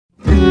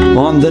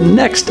on the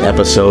next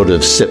episode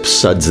of Sips,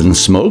 Suds, and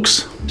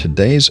Smokes.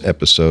 Today's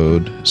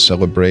episode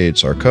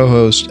celebrates our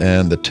co-host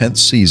and the 10th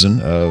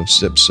season of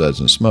Sips, Suds,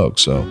 and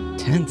Smokes. So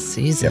 10th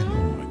season. Yep.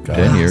 Oh my God.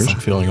 10 years. I'm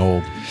feeling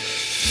old.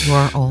 You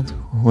are old.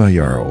 Well,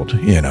 you are old.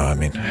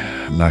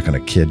 I'm not going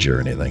to kid you or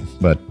anything.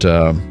 But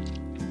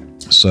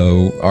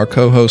so our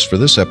co-hosts for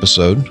this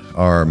episode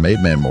are Made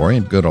Man Maury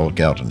and good old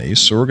Gal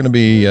Denise. So we're going to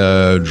be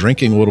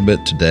drinking a little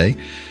bit today.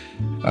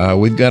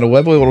 We've got a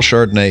lovely little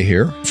Chardonnay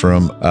here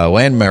from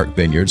Landmark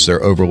Vineyards,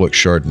 their Overlook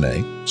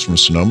Chardonnay. It's from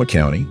Sonoma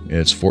County.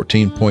 It's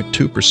 14.2%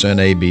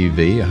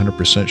 ABV, 100%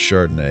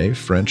 Chardonnay,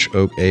 French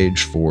oak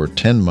aged for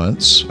 10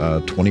 months,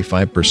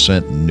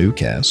 25% new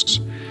casks.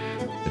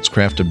 It's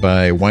crafted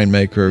by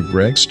winemaker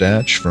Greg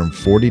Statch from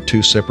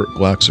 42 separate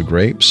blocks of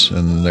grapes,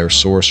 and they're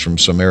sourced from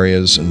some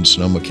areas in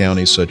Sonoma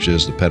County, such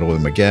as the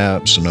Petaluma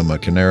Gap, Sonoma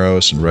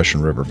Caneros, and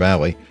Russian River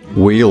Valley.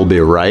 We'll be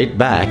right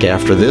back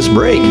after this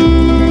break.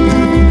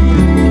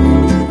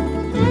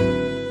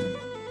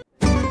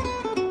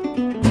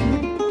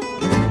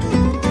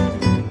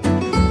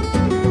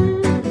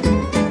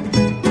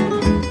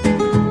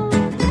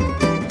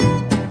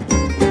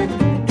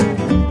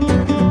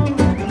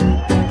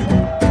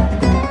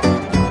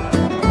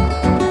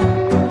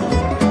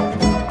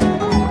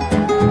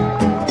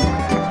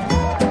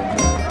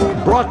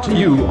 Brought to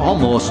you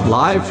almost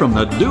live from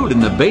the Dude in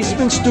the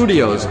Basement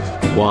Studios.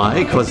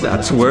 Why? Because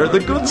that's where the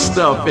good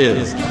stuff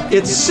is.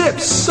 It's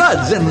Sips,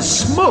 Suds, and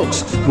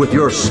Smokes with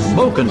your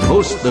smoking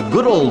host, the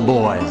good old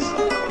boys.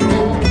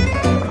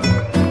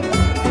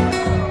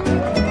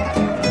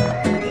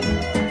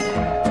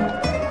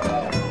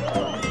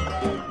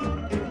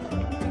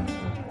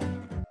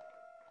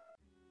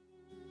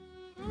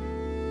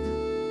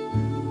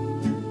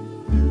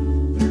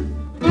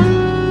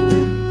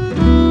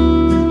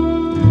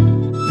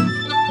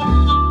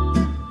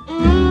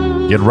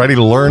 Get ready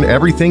to learn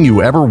everything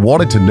you ever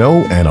wanted to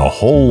know and a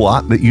whole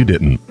lot that you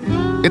didn't.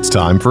 It's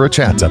time for a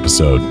Chats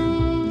episode.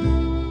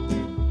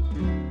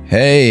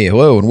 Hey,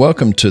 hello, and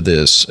welcome to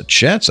this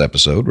Chats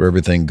episode where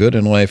everything good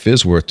in life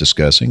is worth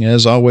discussing.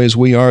 As always,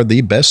 we are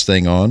the best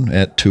thing on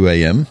at 2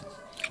 a.m.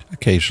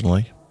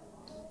 Occasionally.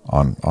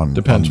 On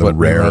Depends on the what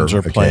rare reruns are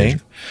occasion.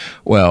 playing.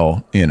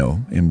 Well,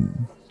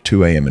 in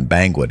 2 a.m. in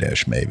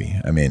Bangladesh, maybe.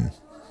 In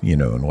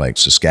like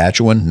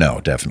Saskatchewan? No,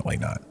 definitely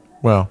not.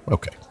 Well,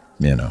 okay.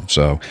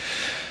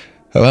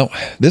 Well,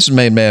 this is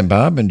Made Man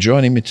Bob, and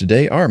joining me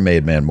today are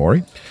Made Man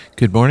Maury.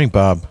 Good morning,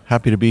 Bob.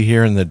 Happy to be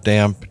here in the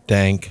damp,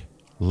 dank,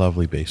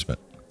 lovely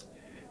basement.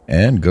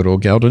 And good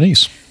old Gal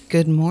Denise.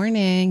 Good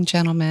morning,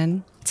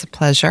 gentlemen. It's a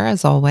pleasure,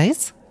 as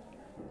always.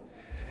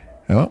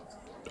 Well,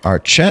 our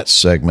chat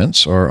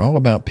segments are all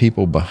about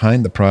people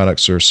behind the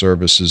products or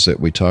services that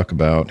we talk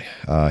about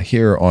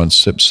here on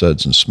Sips,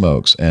 Suds, and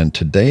Smokes. And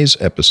today's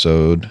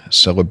episode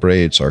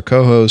celebrates our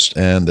co-host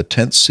and the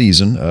 10th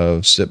season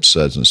of Sips,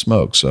 Suds, and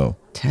Smokes. So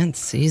 10th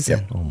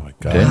season. Oh my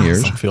God. 10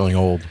 years. I'm feeling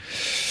old.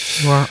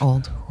 You are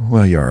old.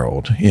 Well, you are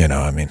old.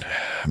 I'm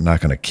not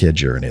going to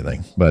kid you or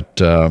anything.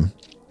 But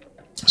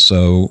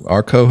so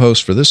our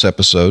co-hosts for this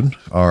episode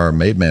are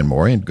Made Man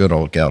Maury and good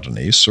old Gal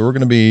Denise. So we're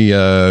going to be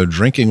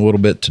drinking a little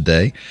bit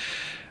today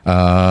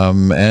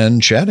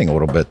and chatting a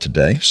little bit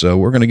today. So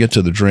we're going to get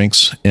to the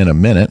drinks in a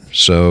minute.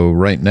 So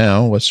right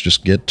now, let's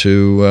just get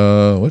to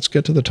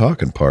the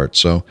talking part.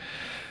 So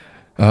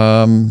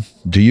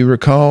do you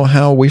recall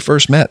how we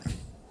first met?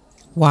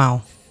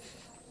 Wow.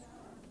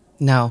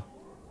 No.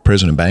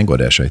 Prison in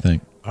Bangladesh, I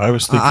think. I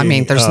was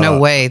thinking. There's no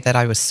way that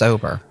I was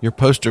sober. Your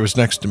poster was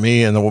next to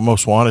me in the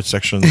most wanted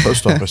section of the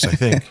post office, I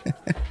think.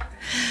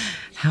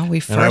 How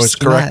we first And I was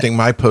correcting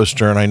my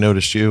poster, and I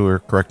noticed you were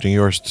correcting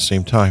yours at the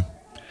same time.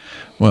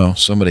 Well,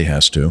 somebody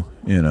has to,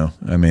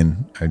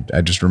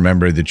 I just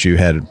remember that you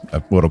had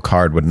a little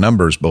card with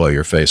numbers below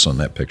your face on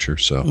that picture.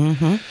 So,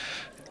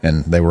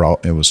 and they were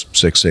it was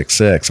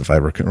 666, if I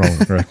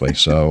recall correctly.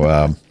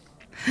 So,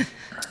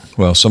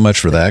 well, so much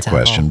for that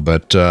question.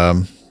 But,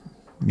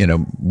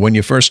 when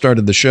you first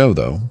started the show,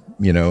 though,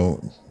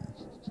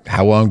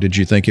 how long did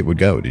you think it would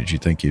go? Did you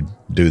think you'd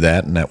do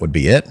that and that would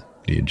be it?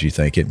 Did you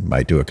think it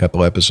might do a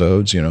couple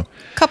episodes,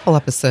 Couple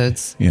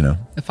episodes.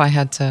 If I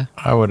had to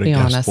I would be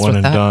have guessed honest one with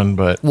and that. done,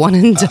 but One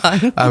and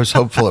done. I was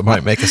hopeful it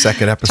might make a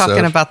second episode.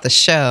 Talking about the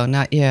show,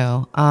 not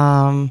you.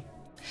 I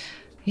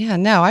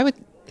would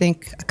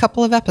think a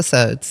couple of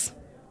episodes.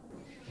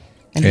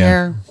 And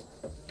here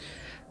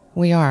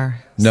we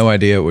are. No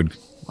idea it would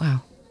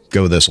Wow.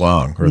 go this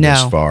long or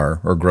this far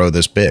or grow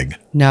this big.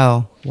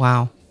 No.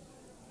 Wow.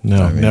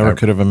 No, never I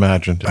could have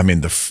imagined. I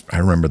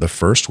remember the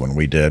first one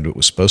we did. It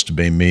was supposed to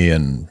be me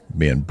and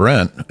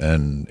Brent,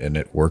 and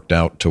it worked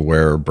out to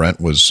where Brent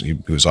was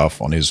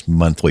off on his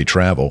monthly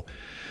travel,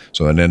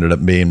 so it ended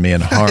up being me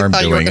and Harm I thought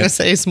doing you were going to it.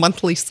 say his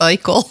monthly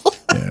cycle.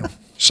 Yeah,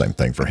 same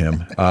thing for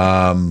him.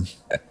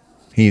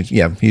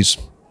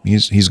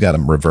 He's got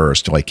him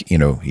reversed. Like,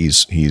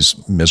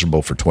 he's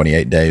miserable for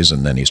 28 days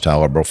and then he's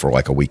tolerable for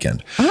like a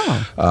weekend.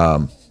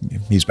 Oh.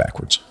 He's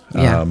backwards.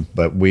 Yeah.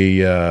 But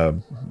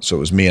so it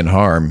was me and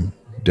Harm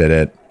did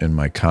it in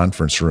my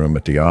conference room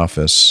at the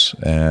office,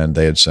 and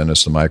they had sent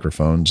us the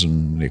microphones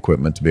and the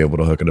equipment to be able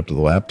to hook it up to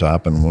the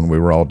laptop. And when we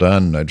were all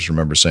done, I just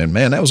remember saying,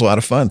 man, that was a lot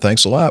of fun.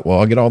 Thanks a lot. Well,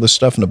 I'll get all this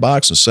stuff in the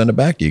box and send it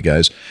back to you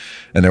guys.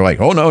 And they're like,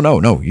 oh,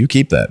 no, you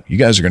keep that. You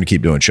guys are going to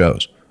keep doing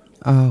shows.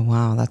 Oh,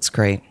 wow. That's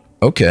great.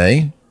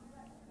 Okay.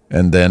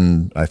 And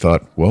then I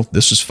thought, well,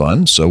 this is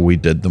fun. So we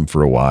did them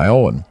for a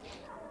while, and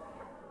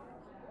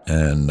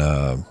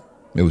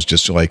it was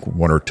just like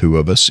one or two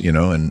of us,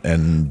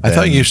 and I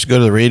thought you used to go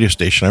to the radio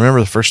station. I remember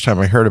the first time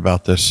I heard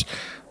about this,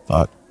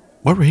 thought,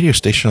 what radio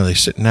station are they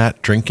sitting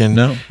at, drinking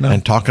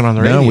and talking on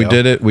the radio? No, we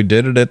did it. We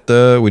did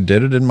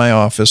it in my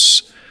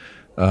office.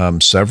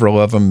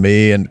 Several of them,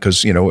 me, and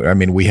because,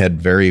 we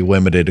had very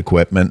limited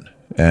equipment,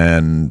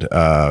 and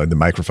the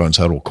microphones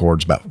had little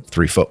cords about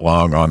 3 foot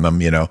long on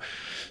them,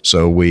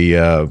 So we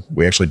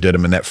actually did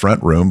them in that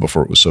front room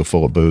before it was so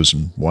full of booze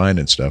and wine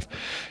and stuff.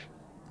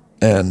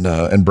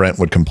 And Brent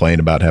would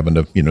complain about having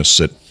to,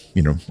 sit,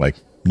 like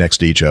next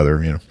to each other,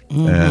 and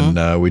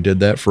we did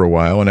that for a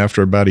while. And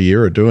after about a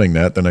year of doing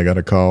that, then I got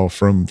a call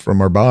from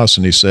our boss,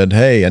 and he said,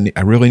 hey,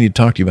 I really need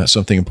to talk to you about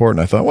something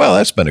important. I thought, well,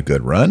 that's been a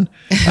good run.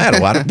 I had a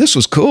lot of, this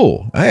was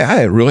cool.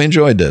 I really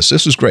enjoyed this.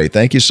 This was great.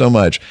 Thank you so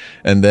much.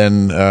 And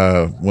then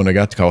when I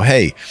got the call,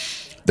 hey,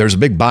 there's a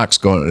big box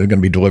going to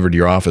be delivered to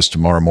your office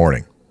tomorrow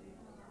morning.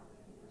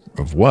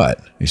 Of what?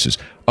 He says,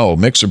 oh,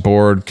 mixer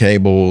board,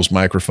 cables,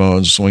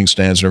 microphones, swing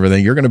stands, and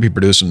everything. You're going to be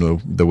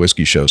producing the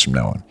whiskey shows from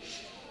now on.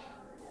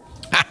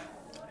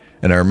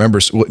 And I remember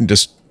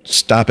just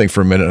stopping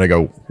for a minute, and I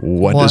go,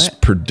 what does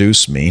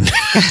produce mean?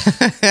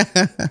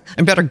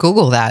 I better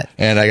Google that.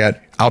 And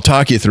I'll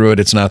talk you through it.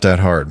 It's not that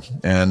hard.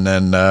 And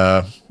then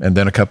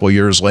a couple of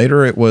years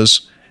later, it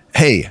was,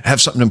 hey, I have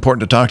something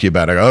important to talk to you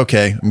about. I go,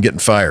 okay, I'm getting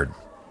fired.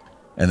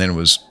 And then it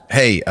was,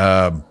 hey,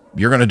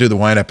 you're going to do the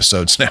wine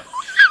episodes now.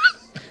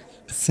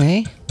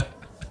 See?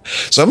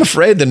 So I'm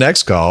afraid the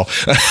next call.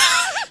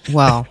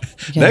 Well,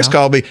 next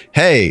call will be,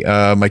 hey,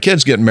 my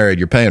kid's getting married.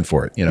 You're paying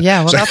for it.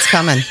 Yeah, well, that's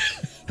coming.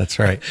 That's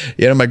right.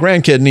 My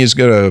grandkid needs to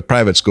go to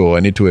private school.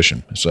 I need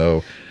tuition.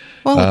 So,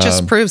 well, it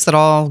just proves that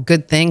all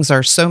good things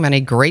are so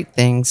many great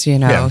things.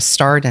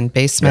 Start in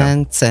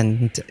basements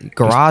and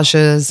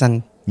garages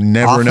and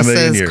never offices, in a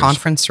million years.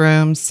 Conference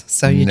rooms.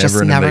 So you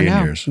just never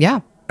know. Years.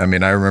 Yeah. I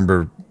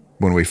remember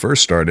when we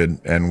first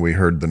started and we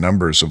heard the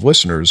numbers of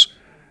listeners,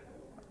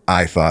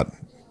 I thought,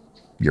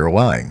 you're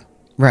lying.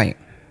 Right.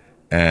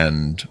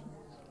 And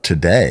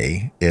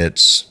today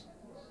it's,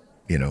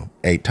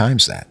 8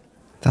 times that.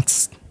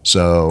 That's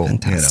so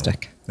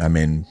fantastic. On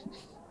an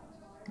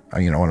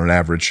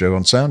average show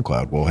on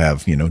SoundCloud, we'll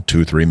have,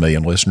 2-3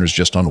 million listeners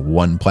just on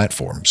one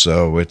platform.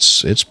 So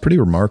it's pretty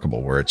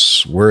remarkable where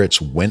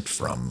it's went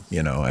from,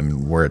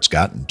 where it's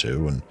gotten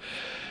to.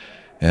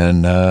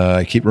 And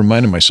I keep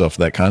reminding myself of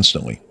that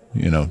constantly,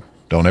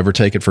 don't ever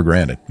take it for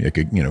granted. It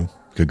could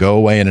go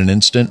away in an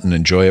instant, and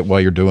enjoy it while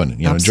you're doing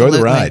it. Enjoy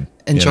the ride.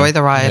 Enjoy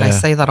the ride. Yeah. I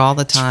say that all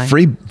the time.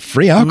 It's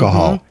free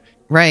alcohol.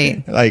 Mm-hmm.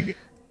 Right. Like,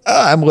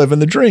 I'm living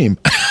the dream.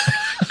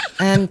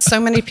 And so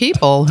many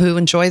people who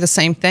enjoy the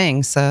same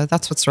thing. So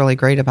that's what's really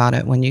great about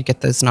it when you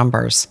get those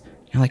numbers.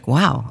 You're like,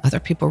 wow, other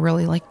people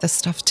really like this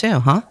stuff too,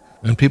 huh?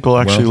 And people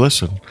actually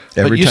listen.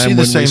 Every but you time see the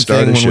when same we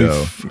start thing a show. when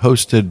we've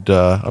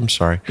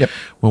hosted,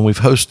 when we've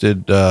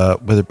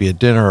hosted, whether it be a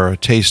dinner or a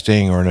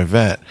tasting or an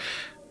event,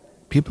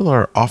 people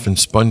are often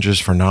sponges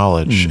for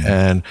knowledge.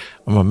 And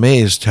I'm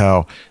amazed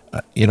how,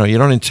 you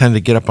don't intend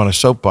to get up on a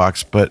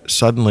soapbox, but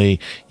suddenly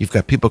you've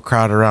got people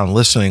crowded around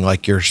listening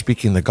like you're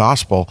speaking the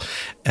gospel.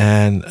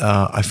 And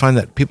I find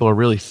that people are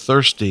really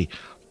thirsty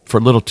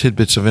for little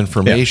tidbits of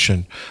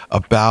information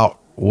about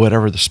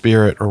whatever the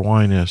spirit or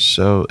wine is.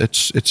 So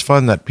it's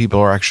fun that people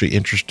are actually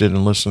interested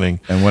in listening.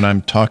 And when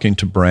I'm talking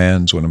to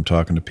brands, when I'm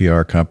talking to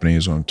PR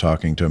companies, when I'm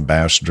talking to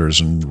ambassadors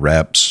and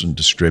reps and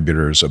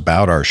distributors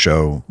about our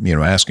show,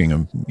 asking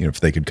them, if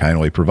they could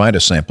kindly provide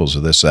us samples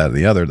of this, that, or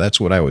the other, that's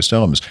what I always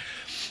tell them is,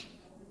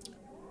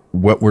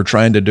 what we're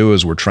trying to do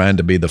is we're trying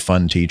to be the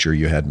fun teacher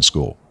you had in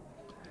school.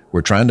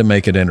 We're trying to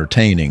make it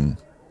entertaining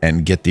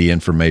and get the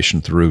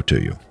information through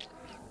to you.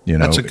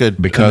 That's a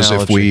good because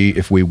analogy.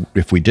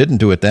 if we didn't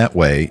do it that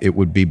way, it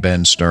would be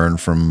Ben Stern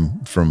from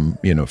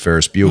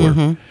Ferris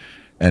Bueller,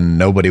 and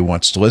nobody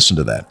wants to listen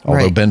to that.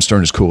 Although Ben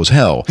Stern is cool as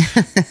hell,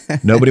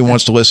 nobody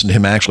wants to listen to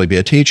him actually be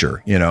a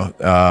teacher.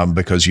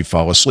 Because you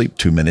fall asleep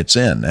 2 minutes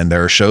in, and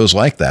there are shows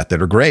like that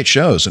are great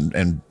shows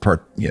and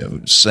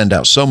send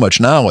out so much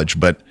knowledge,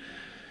 but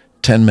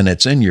 10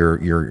 minutes in,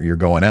 you're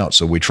going out.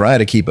 So we try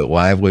to keep it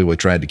lively. We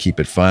try to keep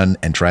it fun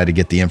and try to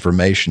get the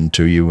information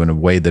to you in a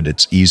way that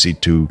it's easy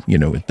to,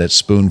 that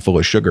spoonful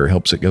of sugar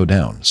helps it go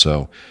down.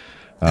 So,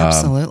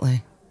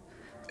 absolutely.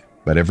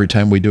 But every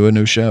time we do a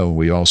new show,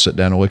 we all sit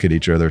down and look at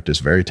each other at this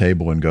very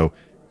table and go,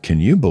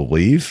 can you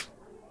believe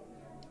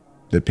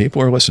that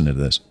people are listening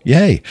to this?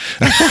 Yay.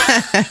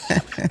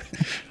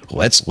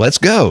 Let's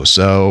go.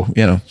 So,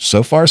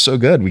 so far so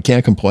good. We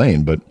can't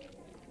complain, but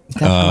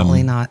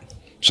definitely not.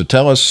 So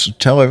tell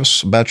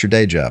us about your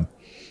day job.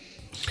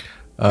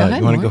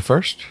 You want to go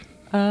first?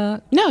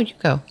 No, you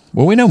go.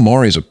 Well, we know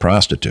Maury's a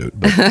prostitute,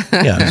 but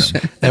Yes.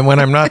 And when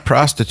I'm not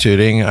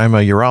prostituting, I'm a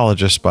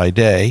urologist by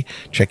day,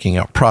 checking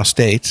out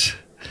prostates.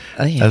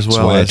 Oh, yeah. As that's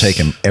well why I as take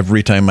him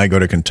every time I go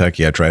to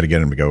Kentucky. I try to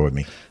get him to go with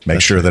me.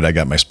 Make sure that I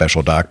got my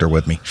special doctor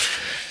with me.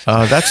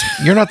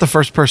 You're not the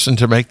first person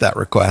to make that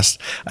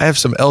request. I have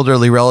some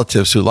elderly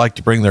relatives who like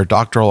to bring their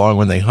doctor along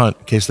when they hunt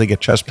in case they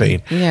get chest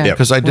pain. Yeah.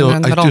 Because I When they're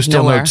in the middle do of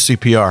still know nowhere.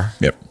 CPR.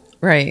 Yep.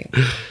 Right.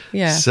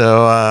 Yeah.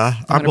 So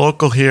I'm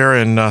local here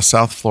in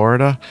South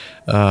Florida.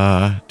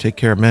 Take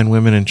care of men,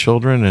 women, and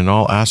children in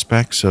all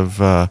aspects of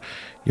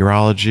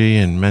urology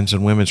and men's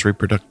and women's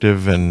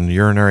reproductive and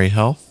urinary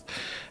health.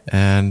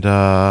 And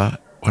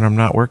when I'm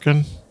not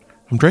working,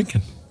 I'm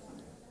drinking.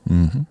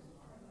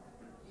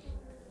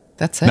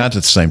 That's it. Not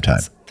at the same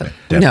time.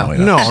 Definitely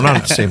No. not. No, not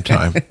at the same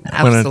time.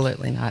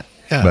 Absolutely not.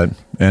 Yeah. But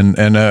and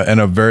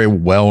a very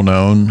well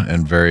known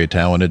and very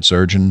talented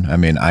surgeon. I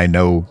mean, I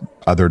know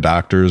other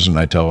doctors, and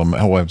I tell them,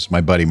 "Oh, it's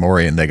my buddy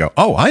Maury," and they go,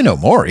 "Oh, I know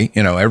Maury."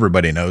 You know,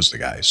 everybody knows the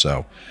guy.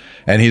 So,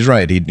 and he's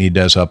right. He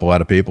does help a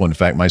lot of people. In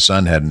fact, my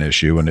son had an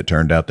issue, and it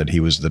turned out that he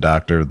was the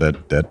doctor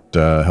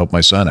that helped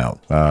my son out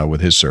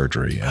with his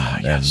surgery,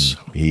 and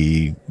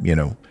he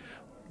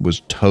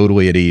was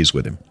totally at ease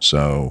with him.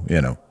 So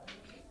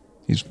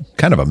he's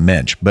kind of a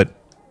mensch, but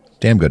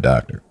damn good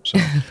doctor. So,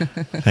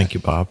 Thank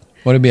you, Bob.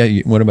 what about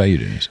you,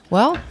 Denise?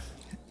 Well,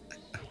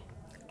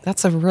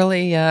 that's a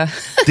really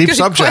Deep good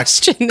subject.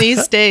 question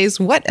these days.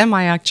 What am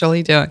I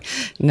actually doing?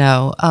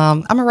 No,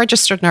 I'm a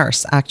registered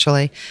nurse,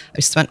 actually.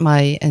 I spent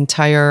my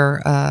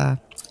entire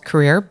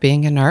career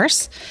being a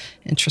nurse.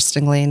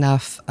 Interestingly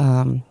enough,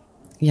 I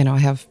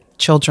have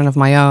children of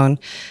my own.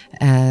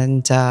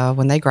 And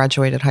when they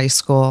graduated high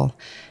school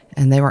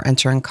and they were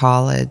entering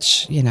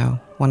college,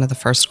 one of the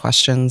first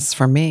questions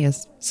for me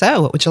is,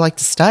 so what would you like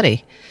to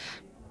study?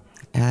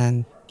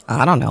 And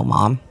I don't know,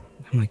 Mom.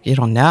 I'm like, you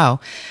don't know.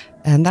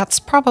 And that's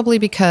probably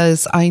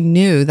because I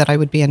knew that I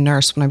would be a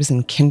nurse when I was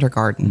in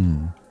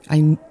kindergarten.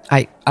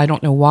 I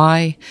don't know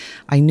why.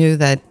 I knew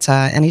that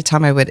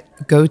anytime I would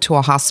go to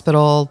a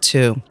hospital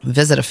to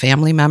visit a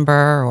family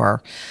member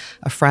or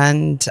a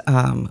friend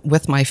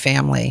with my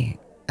family,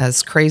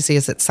 as crazy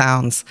as it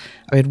sounds,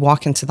 I would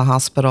walk into the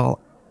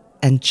hospital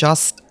and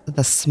just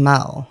the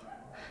smell,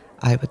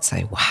 I would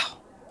say, wow,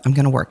 I'm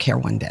going to work here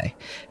one day.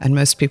 And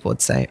most people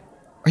would say,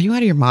 are you out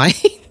of your mind?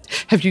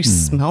 Have you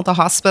smelled a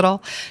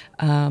hospital?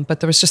 But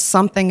there was just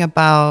something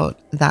about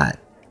that,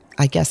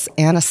 I guess,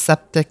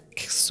 antiseptic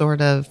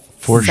sort of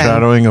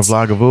Foreshadowing of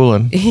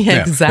Lagavulin.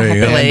 Yeah,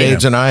 exactly.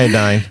 Band-Aids and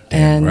iodine.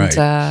 And,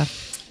 right.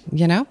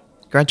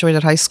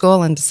 Graduated high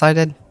school and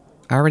decided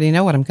I already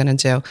know what I'm going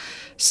to do.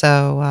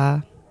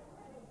 So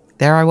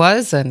there I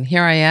was, and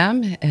here I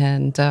am,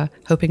 and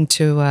hoping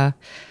to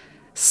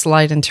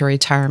slide into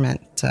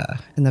retirement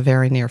in the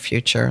very near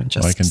future. And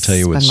just I can tell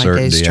you with spend my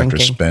days certainty after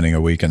drinking. spending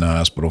a week in the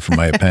hospital for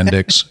my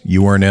appendix,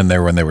 you weren't in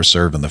there when they were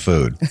serving the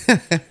food.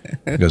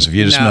 Because if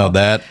you'd have No. smelled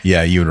that,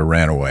 yeah, you would have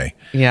ran away.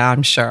 Yeah,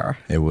 I'm sure.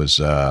 It was,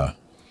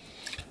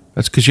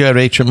 That's because you had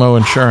HMO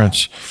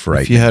insurance.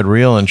 Frightening. If you had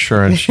real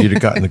insurance, you'd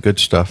have gotten the good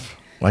stuff.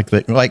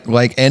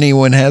 like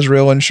anyone has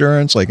real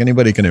insurance, like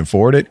anybody can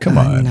afford it. Come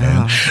on,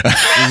 man.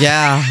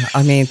 Yeah,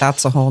 I mean,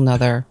 that's a whole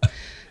nother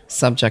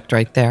subject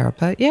right there.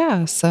 But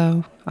yeah,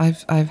 so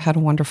I've had a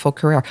wonderful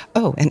career.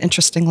 Oh, and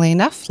interestingly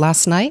enough,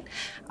 last night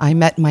I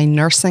met my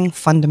nursing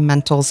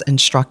fundamentals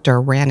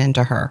instructor, ran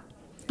into her.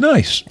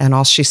 Nice. And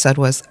all she said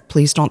was,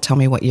 please don't tell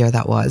me what year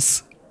that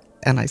was.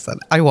 And I said,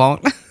 I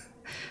won't.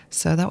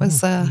 So that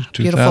was a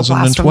beautiful blast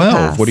from the 2012.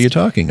 past. What are you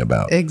talking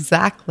about?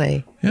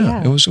 Exactly.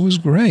 Yeah, it was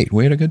great.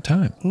 We had a good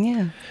time.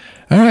 Yeah.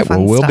 All right, Fun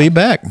well, we'll be stuff.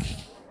 back.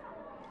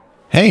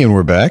 Hey, and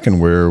we're back, and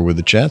we're with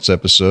the Chats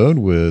episode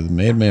with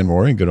Madman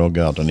Maury and good old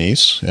gal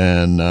Denise.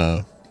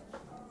 And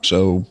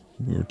so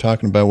we were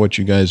talking about what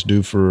you guys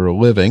do for a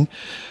living.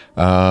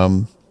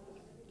 I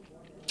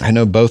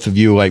know both of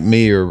you, like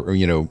me,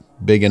 are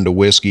big into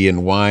whiskey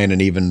and wine,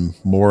 and even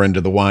more into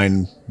the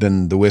wine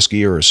than the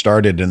whiskey, or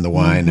started in the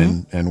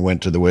wine and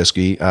went to the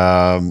whiskey.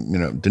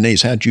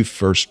 Denise, how'd you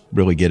first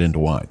really get into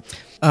wine?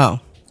 Oh,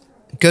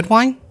 good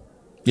wine?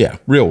 Yeah,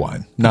 real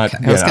wine. Not.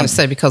 I was going to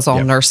say, because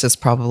all nurses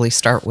probably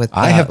start with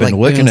I have been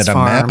like looking Boone's at a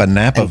map Farm of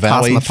Napa and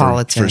Valley for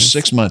Cosmopolitans.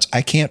 6 months.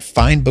 I can't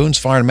find Boone's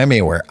Farm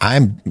anywhere.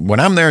 When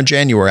I'm there in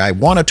January, I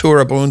want to tour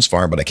a Boone's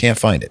Farm, but I can't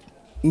find it.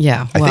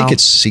 Yeah, I well, think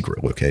it's a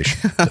secret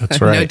location. That's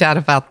right. no doubt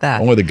about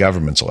that. Only the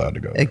government's allowed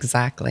to go there.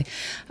 Exactly.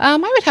 I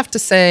would have to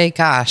say,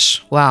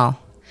 gosh, well,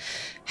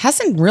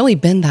 hasn't really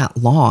been that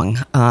long.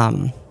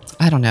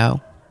 I don't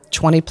know,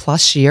 20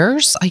 plus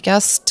years, I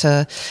guess,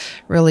 to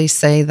really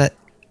say that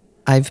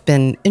I've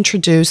been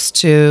introduced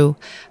to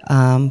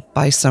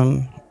by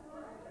some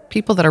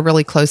people that are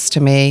really close to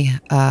me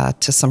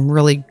to some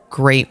really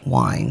great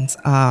wines.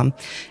 And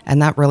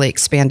that really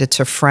expanded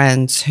to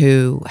friends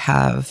who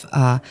have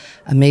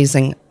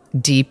amazing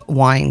deep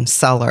wine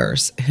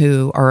cellars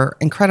who are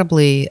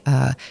incredibly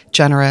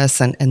generous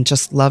and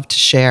just love to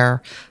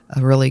share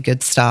really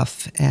good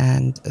stuff.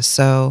 And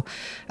so,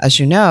 as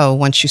you know,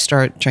 once you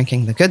start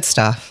drinking the good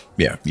stuff,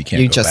 Yeah, you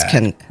can't you go just back.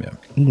 can Yeah.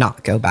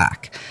 not go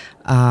back.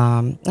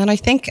 And I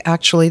think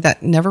actually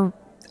that never,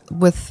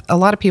 with a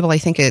lot of people, I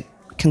think it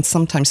can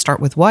sometimes start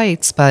with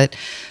whites, but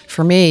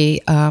for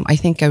me, I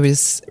think I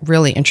was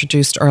really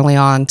introduced early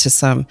on to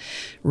some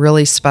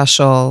really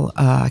special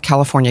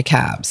California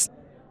cabs.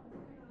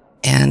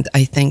 And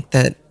I think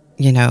that,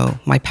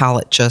 my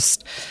palate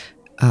just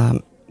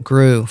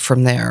grew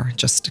from there,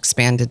 just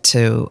expanded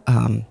to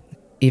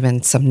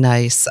even some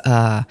nice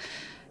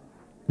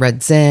red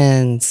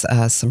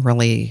Zins, some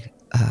really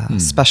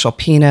special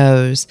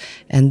Pinots,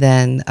 and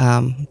then,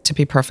 to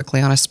be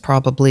perfectly honest,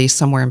 probably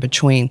somewhere in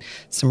between,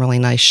 some really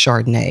nice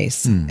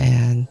Chardonnays.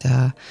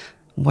 And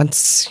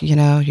once,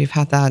 you've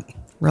had that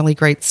really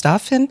great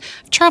stuff, and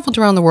I've traveled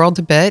around the world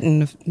a bit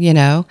and,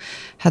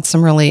 had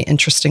some really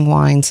interesting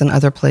wines in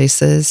other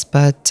places,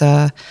 but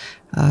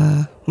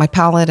my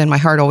palate and my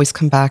heart always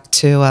come back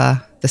to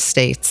the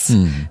States,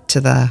 to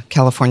the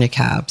California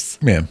cabs.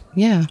 Yeah.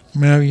 Yeah.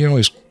 Well, you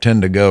always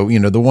tend to go,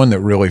 the one that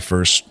really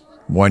first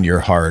won your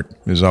heart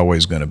is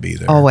always going to be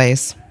there.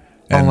 Always.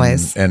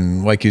 Always.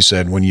 And like you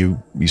said, when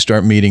you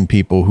start meeting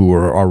people who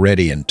are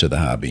already into the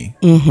hobby,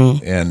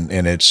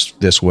 and it's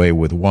this way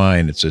with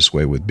wine, it's this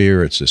way with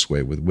beer, it's this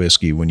way with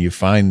whiskey. When you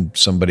find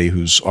somebody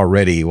who's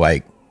already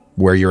like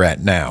where you're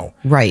at now,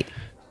 right?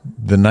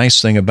 The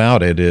nice thing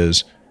about it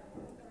is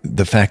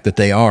the fact that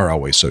they are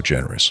always so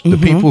generous. The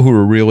people who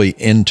are really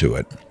into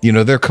it,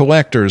 they're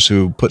collectors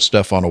who put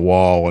stuff on a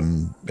wall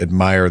and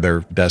admire their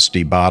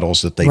dusty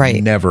bottles that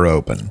they never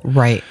open.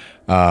 Right.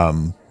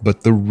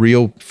 But the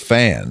real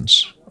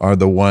fans are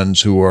the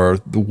ones who are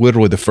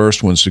literally the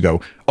first ones to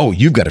go, oh,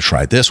 you've got to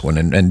try this one,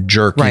 and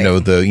jerk, the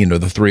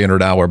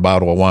 $300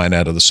 bottle of wine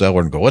out of the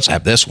cellar and go, let's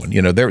have this one.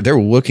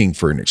 They're looking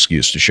for an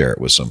excuse to share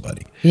it with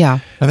somebody. Yeah.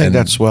 I think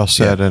that's well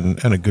said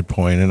and a good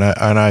point. And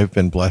I've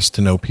been blessed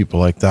to know people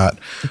like that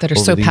are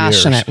so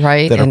passionate,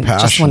 right? That and are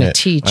passionate. Just want to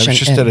teach. I was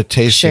just at a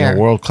tasting, a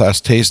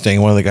world-class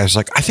tasting. One of the guys was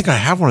like, I think I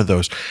have one of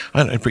those.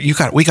 But we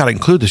got to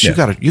include this. Yeah.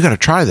 You got to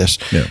try this.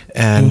 Yeah.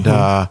 And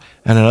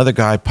another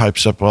guy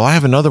pipes up, well, I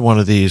have another one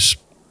of these.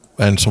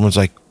 And someone's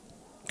like,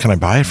 can I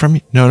buy it from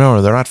you?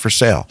 No, they're not for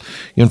sale.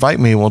 You invite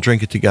me and we'll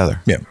drink it together.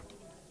 Yeah.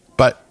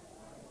 But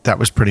that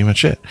was pretty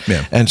much it.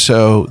 Yeah. And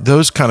so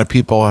those kind of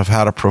people have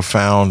had a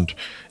profound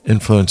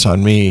influence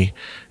on me.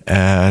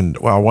 And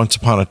once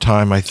upon a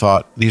time, I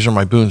thought, these are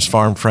my Boone's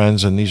Farm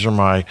friends and these are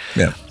my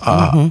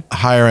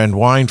higher end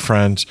wine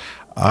friends.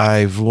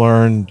 I've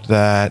learned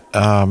that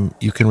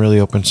you can really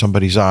open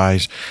somebody's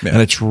eyes,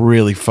 and it's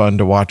really fun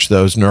to watch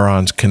those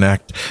neurons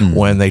connect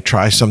when they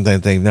try something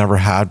that they've never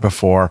had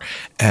before,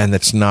 and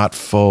it's not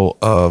full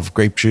of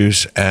grape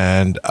juice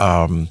and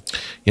high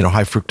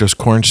fructose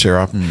corn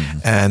syrup,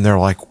 and they're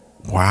like,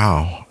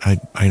 "Wow,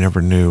 I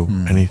never knew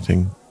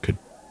anything could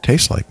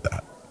taste like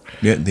that."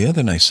 Yeah. The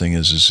other nice thing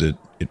is it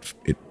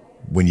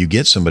when you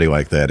get somebody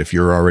like that, if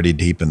you're already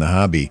deep in the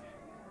hobby,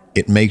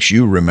 it makes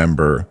you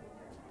remember.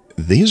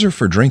 These are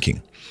for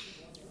drinking.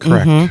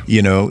 Correct.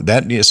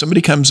 That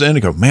somebody comes in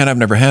and go, man, I've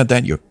never had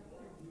that.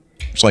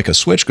 It's like a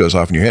switch goes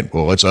off in your head.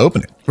 Well, let's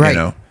open it.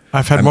 Right.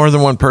 I've had more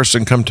than one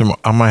person come to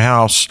my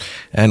house,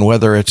 and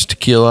whether it's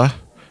tequila,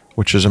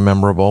 which is a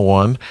memorable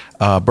one,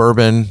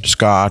 bourbon,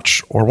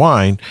 scotch, or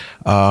wine,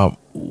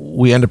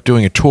 we end up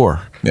doing a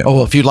tour. Yeah. Oh,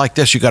 well, if you like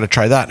this, you got to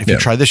try that. If you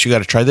try this, you got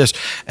to try this.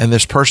 And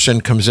this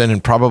person comes in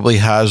and probably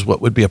has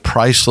what would be a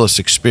priceless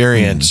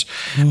experience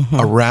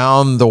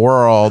around the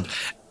world,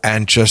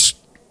 and just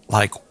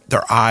like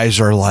their eyes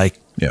are like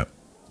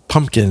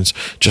pumpkins,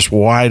 just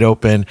wide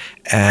open,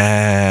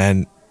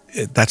 and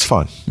that's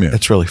fun. Yeah.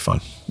 It's really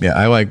fun. Yeah,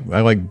 I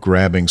like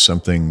grabbing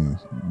something,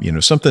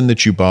 something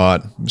that you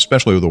bought,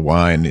 especially with a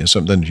wine,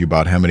 something that you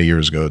bought how many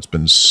years ago? It's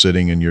been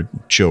sitting in your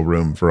chill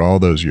room for all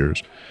those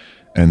years.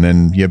 And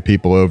then you have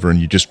people over and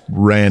you just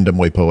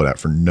randomly pull it out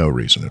for no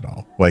reason at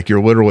all. Like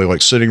you're literally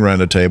like sitting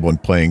around a table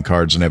and playing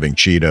cards and having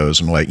Cheetos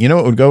and like,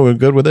 what would go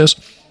good with this?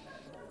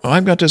 Well,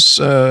 I've got this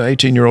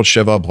 18-year-old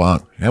Cheval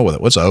Blanc. Hell with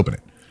it. Let's open it.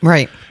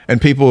 Right.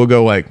 And people will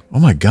go like, oh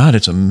my God,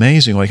 it's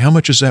amazing. Like, how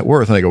much is that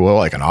worth? And I go, well,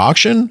 like an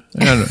auction?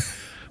 And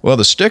well,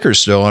 the sticker's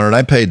still on it.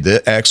 I paid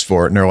the X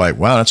for it. And they're like,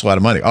 wow, that's a lot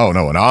of money. Oh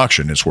no, an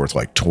auction is worth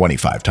like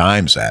 25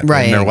 times that.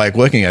 Right. And they're like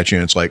looking at you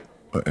and it's like,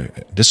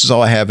 this is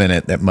all I have in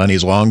it. That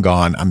money's long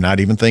gone. I'm not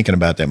even thinking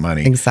about that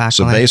money. Exactly.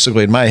 So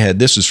basically in my head,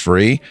 this is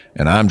free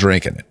and I'm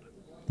drinking it.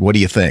 What do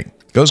you think?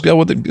 Goes good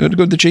with the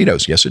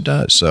Cheetos. Yes, it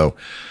does. So,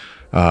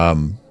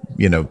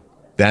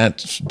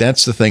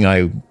 that's the thing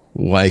I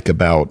like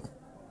about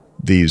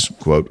these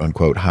quote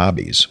unquote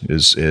hobbies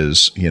is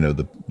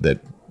that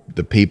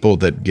the people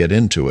that get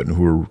into it and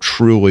who are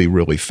truly,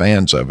 really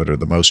fans of it are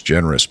the most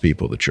generous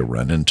people that you'll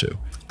run into.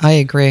 I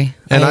agree.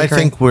 And I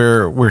think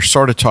we're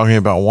sort of talking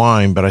about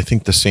wine, but I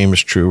think the same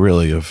is true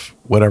really of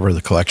whatever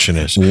the collection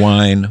is.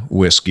 Wine,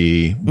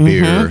 whiskey,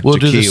 beer, We'll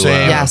tequila. do the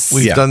same. Yes.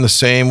 We've done the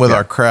same with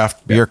our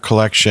craft beer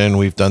collection.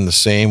 We've done the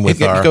same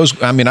with it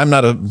goes. I mean, I'm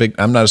not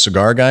a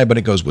cigar guy, but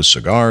it goes with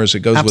cigars.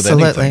 It goes with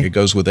anything. It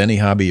goes with any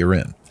hobby you're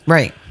in.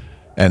 Right.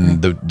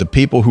 And the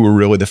people who are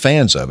really the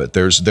fans of it,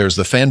 there's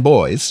the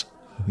fanboys,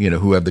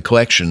 who have the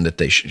collection that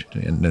they should,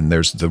 and then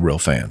there's the real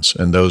fans,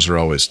 and those are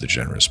always the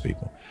generous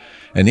people.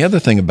 And the other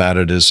thing about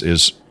it is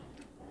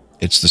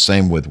it's the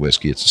same with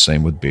whiskey. It's the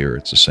same with beer.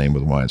 It's the same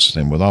with wine. It's the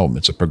same with all of them.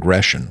 It's a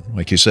progression.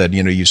 Like you said,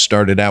 you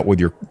started out with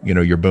your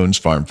Boone's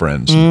Farm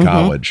friends in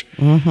college.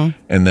 And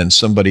then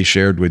somebody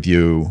shared with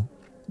you,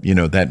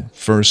 that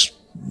first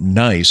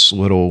nice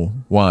little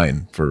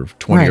wine for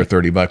 20 or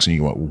 $30. And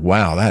you went,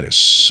 wow, that is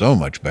so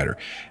much better.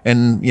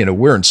 And,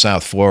 we're in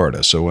South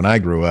Florida. So when I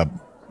grew up,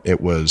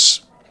 it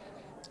was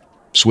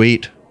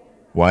sweet,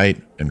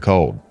 white, and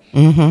cold.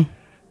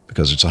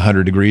 Because it's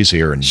 100 degrees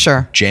here in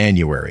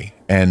January.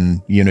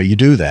 And, you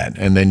do that,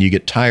 and then you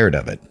get tired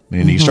of it.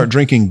 And you start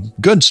drinking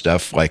good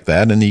stuff like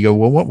that, and you go,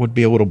 well, what would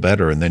be a little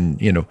better? And then,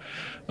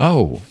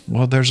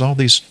 there's all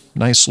these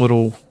nice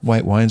little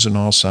white wines in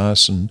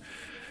Alsace and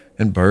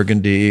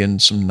Burgundy and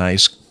some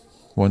nice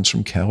ones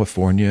from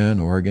California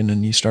and Oregon,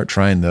 and you start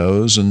trying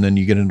those, and then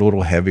you get a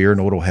little heavier,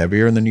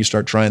 and then you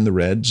start trying the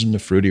reds and the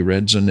fruity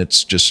reds, and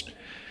it's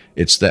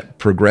that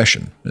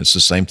progression. It's the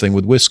same thing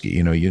with whiskey.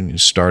 You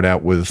start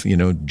out with,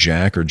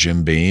 Jack or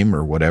Jim Beam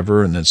or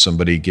whatever, and then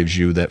somebody gives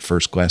you that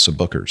first glass of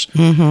Booker's.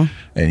 And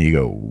you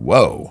go,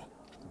 whoa,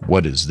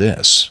 what is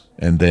this?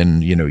 And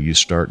then, you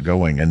start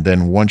going. And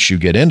then once you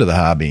get into the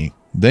hobby,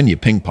 then you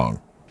ping pong.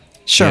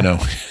 Then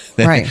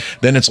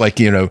it's like,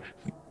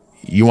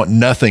 you want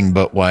nothing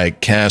but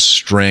like cask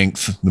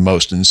strength, the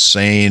most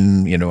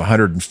insane,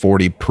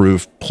 140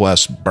 proof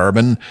plus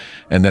bourbon.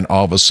 And then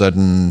all of a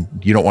sudden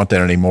you don't want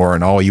that anymore.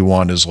 And all you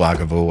want is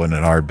Lagavulin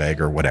and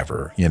Ardbeg or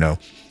whatever,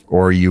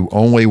 or you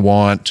only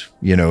want,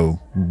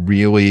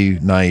 really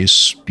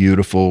nice,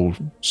 beautiful,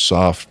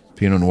 soft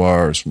Pinot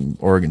Noirs from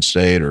Oregon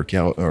State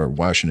or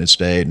Washington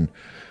State.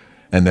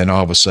 And then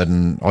all of a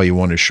sudden all you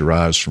want is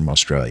Shiraz from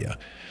Australia.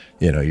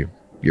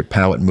 Your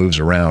palate moves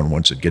around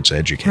once it gets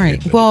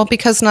educated. Right. Well,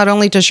 because not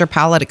only does your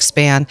palate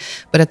expand,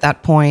 but at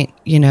that point,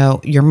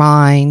 your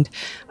mind,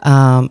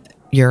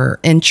 your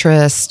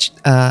interest,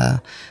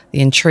 the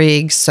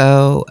intrigue.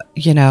 So,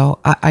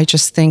 I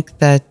just think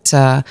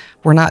that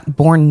we're not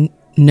born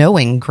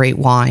knowing great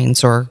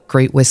wines or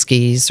great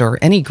whiskeys or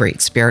any great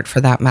spirit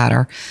for that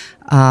matter.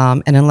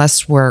 And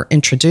unless we're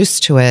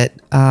introduced to it,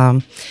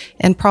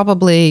 and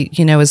probably,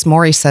 as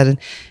Maury said,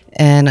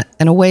 and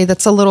in a way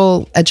that's a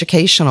little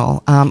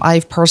educational.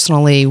 I've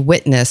personally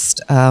witnessed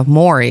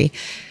Maury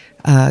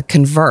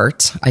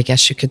convert, I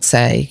guess you could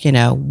say,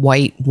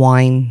 white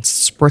wine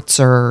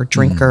spritzer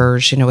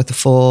drinkers, with a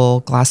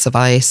full glass of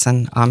ice.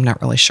 And I'm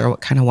not really sure what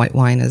kind of white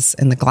wine is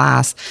in the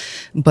glass,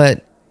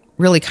 but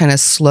really kind of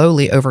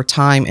slowly over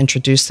time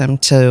introduce them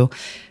to,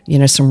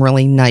 some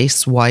really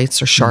nice whites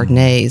or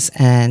Chardonnays.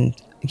 And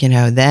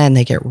then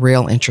they get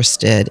real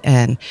interested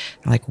and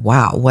like,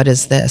 wow, what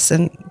is this?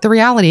 And the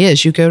reality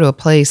is you go to a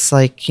place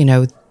like,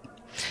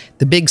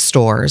 the big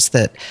stores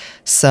that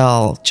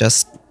sell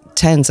just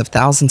tens of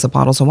thousands of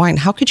bottles of wine.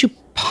 How could you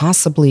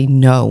possibly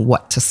know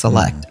what to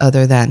select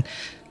other than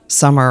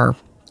some are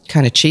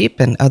kind of cheap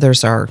and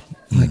others are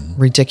like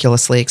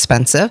ridiculously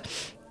expensive?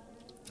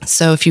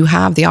 So if you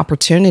have the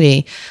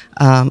opportunity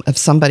of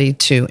somebody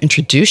to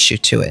introduce you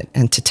to it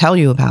and to tell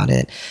you about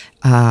it,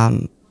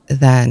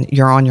 then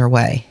you're on your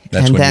way.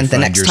 That's and when then the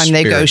next time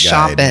they go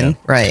shopping,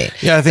 right?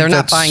 Yeah, I think they're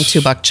not buying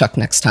 $2 Chuck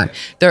next time.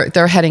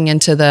 They're heading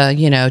into the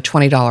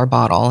 $20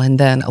 bottle and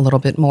then a little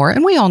bit more.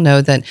 And we all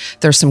know that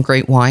there's some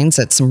great wines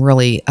at some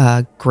really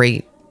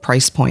great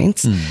price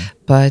points.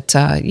 But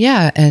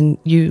and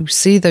you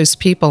see those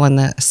people and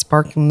the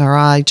spark in their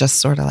eye, just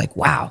sort of like,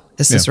 wow,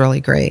 this is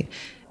really great.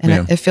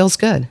 And it feels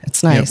good.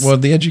 It's nice. Yeah, well,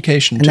 the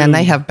education and then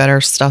they have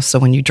better stuff. So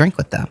when you drink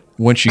with them,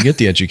 once you get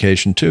the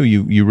education too,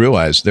 you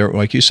realize there,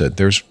 like you said,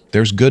 there's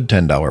good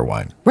 $10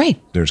 wine,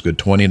 right? There's good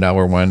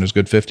 $20 wine. There's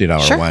good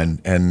 $50 wine,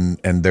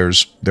 and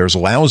there's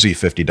lousy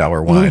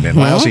 $50 wine and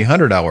lousy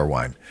 $100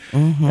 wine,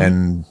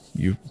 and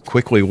you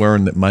quickly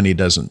learn that money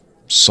doesn't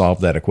solve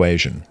that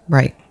equation,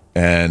 right?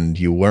 And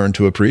you learn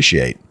to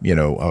appreciate,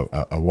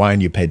 a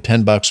wine you paid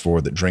 $10 for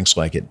that drinks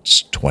like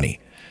it's 20.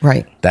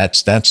 Right.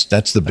 That's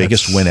the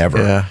biggest win ever.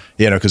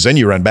 Yeah. Because then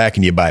you run back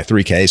and you buy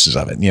 3 cases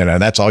of it.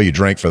 And that's all you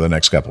drink for the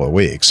next couple of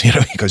weeks.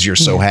 Because you're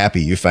so happy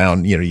you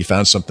found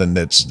something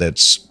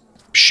that's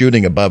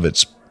shooting above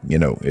its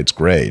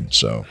grade.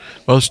 So,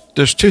 well,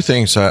 there's 2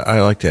 things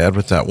I like to add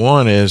with that.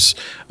 One is,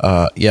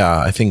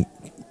 I think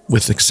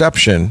with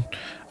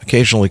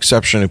occasional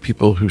exception of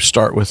people who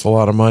start with a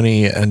lot of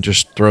money and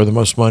just throw the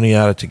most money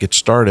at it to get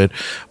started,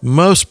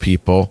 most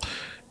people,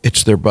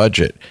 it's their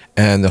budget,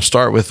 and they'll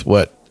start with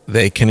what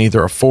they can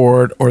either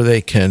afford or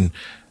they can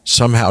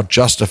somehow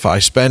justify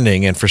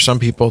spending. And for some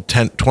people,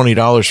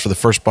 $20 for the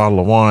first bottle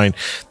of wine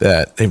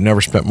that they've never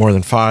spent more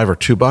than $5 or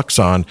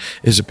 $2 on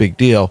is a big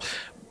deal.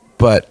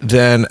 But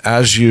then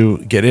as you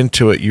get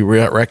into it, you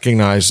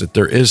recognize that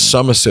there is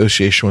some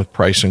association with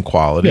price and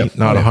quality,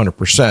 not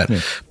 100%. Yeah.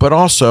 But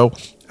also,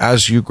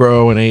 as you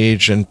grow and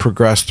age and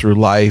progress through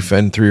life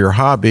and through your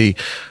hobby,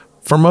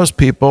 for most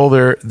people,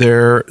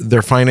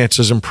 their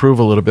finances improve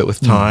a little bit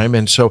with time.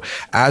 And so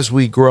as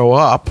we grow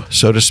up,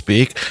 so to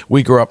speak,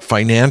 we grow up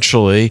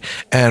financially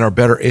and are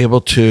better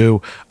able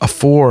to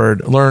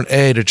learn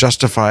to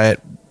justify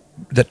it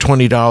that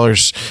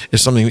 $20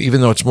 is something,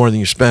 even though it's more than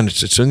you spend,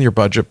 it's in your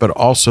budget, but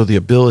also the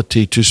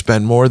ability to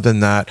spend more than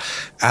that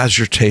as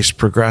your taste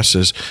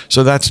progresses.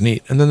 So that's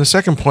neat. And then the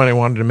second point I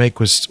wanted to make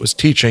was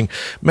teaching.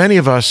 Many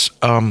of us,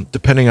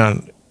 depending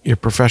on your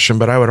profession,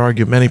 but I would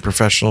argue many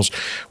professionals,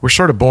 we're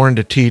sort of born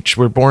to teach.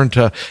 We're born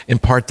to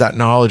impart that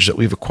knowledge that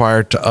we've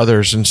acquired to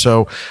others. And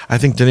so I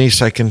think Denise,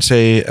 I can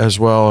say as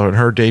well, in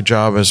her day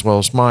job as well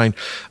as mine,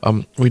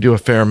 we do a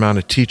fair amount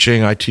of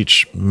teaching. I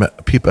teach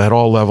people at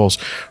all levels,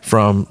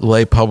 from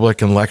lay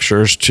public and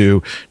lectures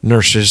to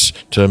nurses,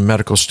 to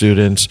medical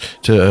students,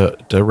 to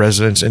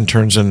residents,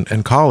 interns,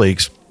 and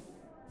colleagues.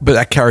 But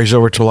that carries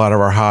over to a lot of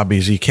our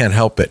hobbies. You can't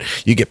help it.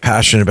 You get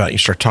passionate about it. You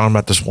start talking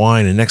about this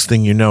wine, and next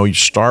thing you know, you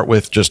start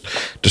with just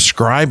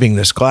describing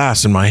this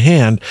glass in my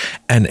hand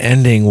and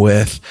ending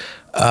with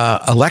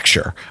a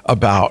lecture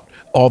about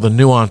all the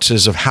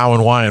nuances of how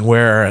and why and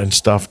where and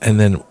stuff. And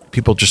then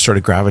people just sort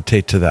of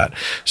gravitate to that.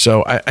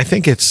 So I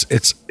think it's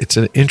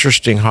an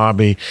interesting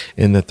hobby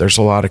in that there's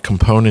a lot of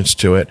components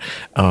to it.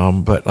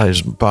 But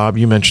as Bob,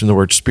 you mentioned the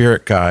word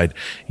spirit guide,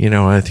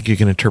 I think you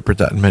can interpret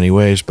that in many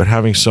ways, but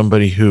having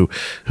somebody who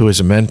is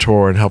a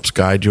mentor and helps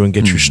guide you and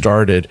get you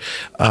started,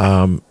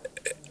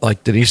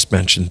 like Denise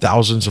mentioned,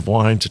 thousands of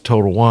wines, a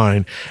total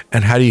wine,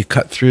 and how do you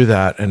cut through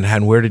that,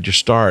 and where did you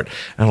start?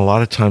 And a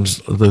lot of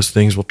times those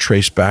things will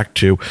trace back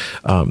to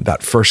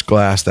that first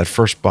glass, that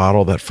first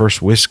bottle, that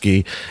first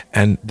whiskey,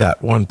 and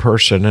that one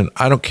person. And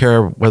I don't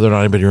care whether or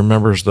not anybody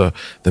remembers the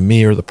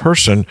me or the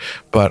person,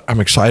 but I'm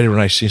excited when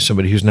I see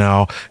somebody who's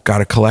now got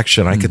a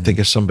collection. I could think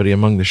of somebody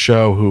among the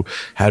show who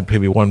had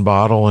maybe one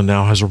bottle and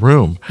now has a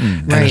room,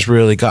 and has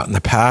really gotten the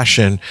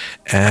passion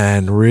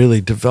and really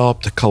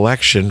developed a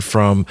collection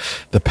from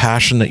the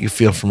passion that you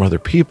feel from other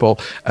people,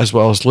 as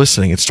well as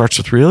listening. It starts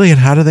with really, and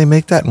how do they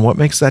make that, and what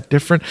makes that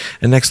different?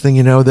 And next thing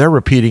you know, they're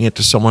repeating it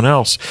to someone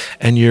else,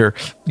 and you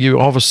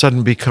all of a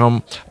sudden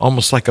become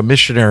almost like a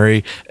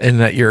missionary in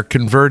that you're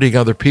converting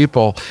other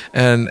people.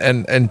 And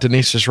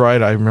Denise is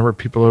right. I remember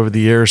people over the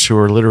years who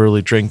are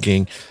literally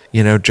drinking,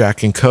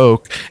 Jack and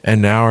Coke,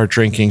 and now are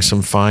drinking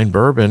some fine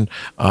bourbon,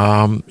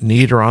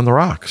 neat or on the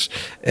rocks.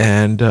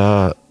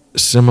 And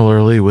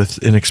similarly with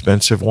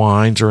inexpensive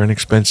wines or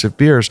inexpensive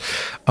beers.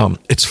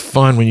 It's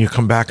fun when you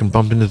come back and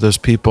bump into those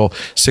people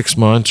 6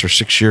 months or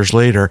 6 years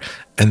later,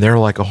 and they're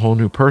like a whole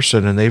new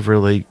person, and they've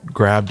really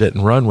grabbed it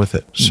and run with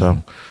it.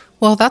 So,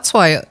 well, that's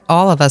why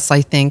all of us,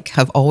 I think,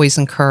 have always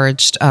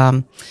encouraged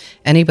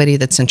anybody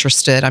that's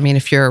interested. I mean,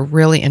 if you're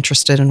really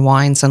interested in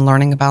wines and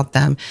learning about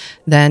them,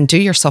 then do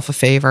yourself a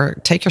favor,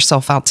 take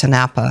yourself out to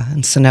Napa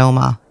and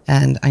Sonoma.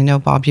 And I know,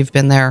 Bob, you've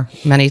been there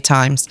many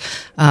times.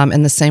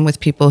 And the same with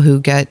people who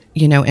get,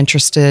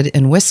 interested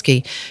in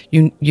whiskey.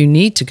 You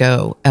need to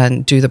go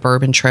and do the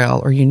bourbon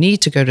trail, or you need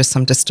to go to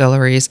some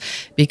distilleries,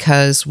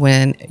 because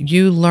when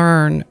you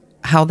learn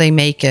how they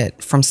make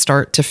it from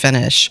start to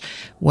finish,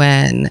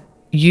 when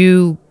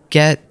you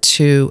get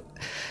to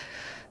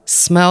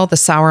smell the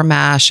sour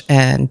mash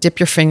and dip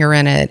your finger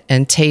in it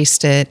and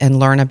taste it and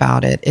learn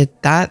about it,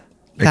 that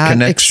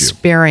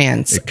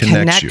experience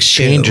connects you,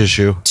 changes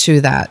you to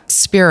that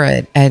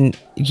spirit, and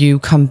you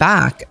come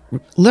back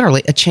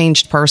literally a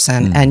changed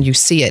person, and you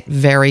see it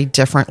very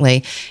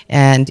differently.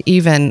 And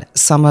even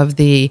some of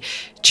the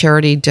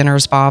charity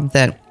dinners, Bob,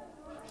 that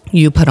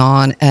you put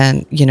on,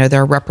 and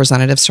there are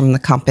representatives from the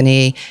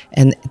company,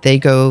 and they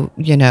go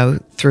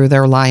through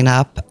their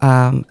lineup,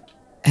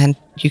 and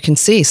you can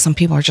see some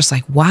people are just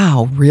like,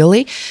 wow,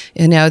 really?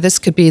 This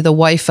could be the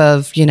wife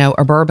of,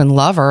 a bourbon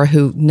lover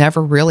who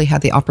never really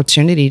had the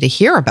opportunity to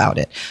hear about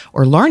it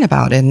or learn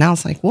about it. And now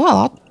it's like,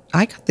 well,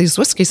 I got these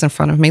whiskeys in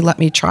front of me. Let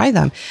me try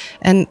them.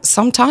 And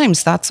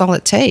sometimes that's all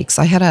it takes.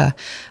 I had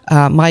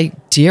my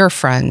dear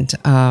friend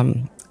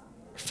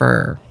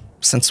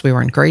since we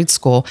were in grade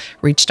school,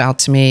 reached out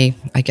to me,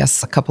 I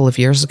guess, a couple of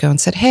years ago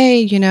and said,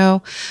 hey,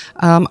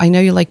 I know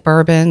you like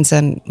bourbons,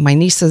 and my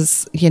niece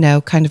is,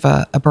 kind of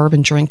a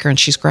bourbon drinker, and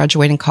she's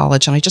graduating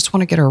college, and I just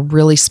want to get her a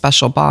really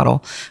special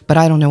bottle, but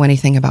I don't know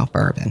anything about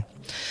bourbon.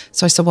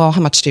 So I said, well,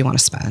 how much do you want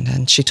to spend?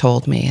 And she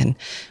told me, and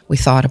we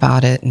thought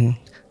about it and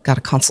got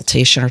a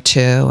consultation or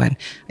two. And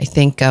I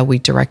think we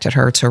directed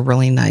her to a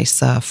really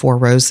nice Four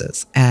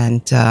Roses.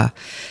 And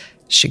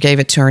she gave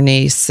it to her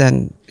niece,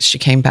 and she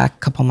came back a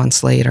couple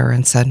months later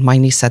and said, my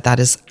niece said that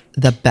is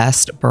the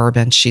best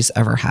bourbon she's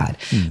ever had.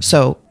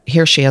 So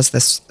here she has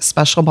this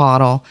special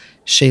bottle.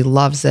 She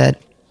loves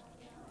it.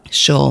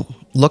 She'll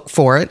look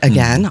for it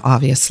again,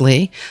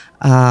 obviously.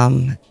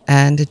 And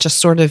it just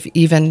sort of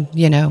even,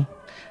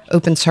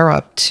 opens her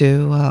up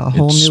to a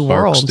whole new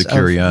world. Sparks the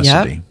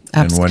curiosity.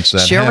 And once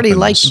that she already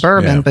happens, liked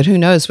bourbon, but who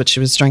knows what she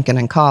was drinking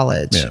in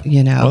college,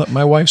 Well,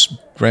 my wife's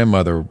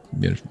grandmother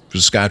was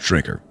a Scotch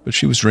drinker, but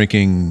she was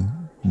drinking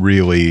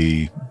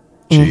really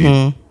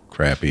cheap,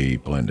 crappy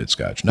blended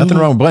Scotch. Nothing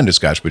wrong with blended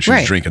Scotch, but she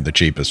was drinking the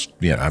cheapest,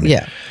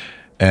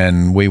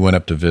 And we went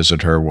up to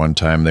visit her one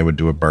time. They would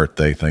do a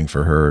birthday thing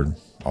for her.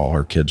 All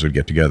her kids would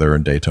get together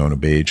in Daytona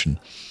Beach. And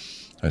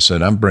I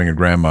said, I'm bringing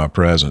Grandma a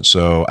present.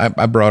 So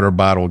I brought her a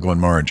bottle of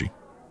Glenmorangie.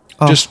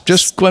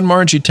 Just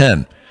Glenmorangie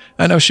 10.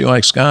 I know she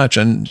likes scotch.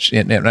 And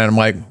I'm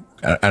like,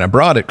 and I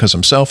brought it because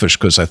I'm selfish,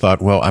 because I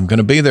thought, well, I'm going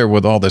to be there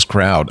with all this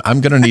crowd.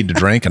 I'm going to need to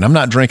drink, and I'm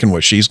not drinking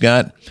what she's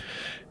got,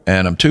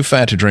 and I'm too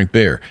fat to drink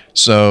beer.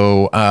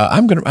 So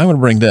I'm going to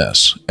bring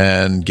this,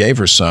 and gave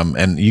her some,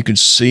 and you could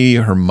see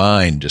her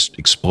mind just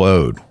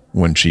explode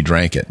when she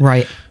drank it.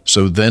 Right.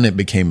 So then it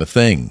became a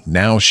thing.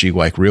 Now she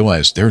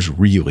realized there's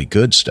really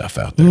good stuff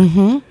out there.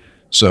 Mm-hmm.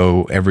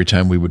 So every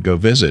time we would go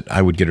visit,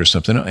 I would get her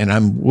something, and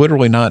I'm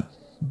literally not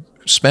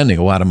spending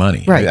a lot of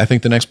money. Right. I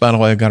think the next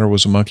bottle I got her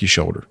was a Monkey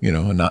Shoulder,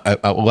 and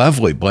a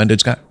lovely blend.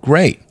 It's got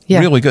great,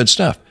 really good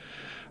stuff.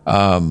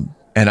 And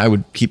I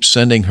would keep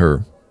sending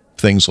her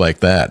things like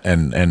that.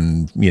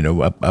 And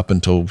up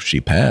until she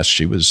passed,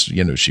 she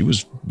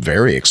was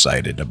very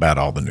excited about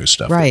all the new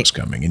stuff that was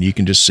coming. And you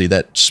can just see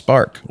that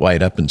spark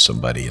light up in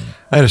somebody. And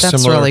I had a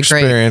similar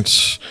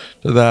experience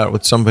to that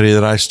with somebody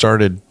that I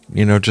started,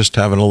 just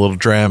having a little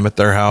dram at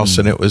their house,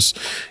 and it was,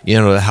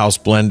 the house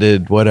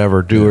blended,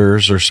 whatever,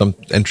 Dewar's or some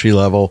entry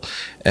level.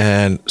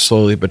 And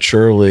slowly but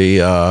surely,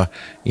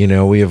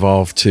 we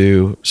evolved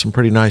to some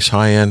pretty nice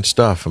high end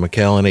stuff. A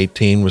Macallan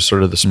 18 was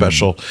sort of the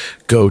special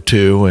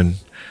go-to, and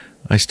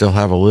I still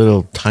have a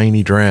little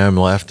tiny dram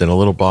left in a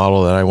little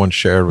bottle that I once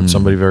shared with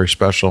somebody very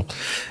special.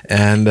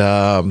 And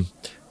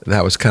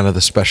that was kind of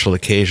the special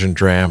occasion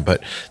dram.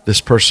 But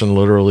this person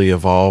literally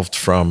evolved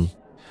from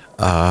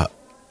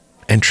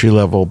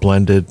entry-level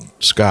blended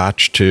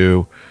scotch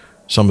to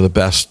some of the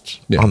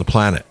best on the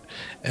planet.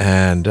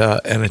 And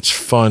it's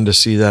fun to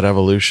see that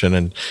evolution.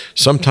 And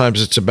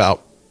sometimes it's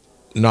about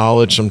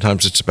knowledge,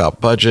 sometimes it's about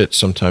budget,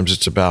 sometimes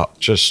it's about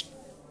just,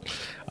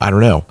 I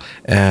don't know.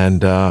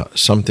 And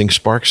something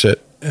sparks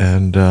it,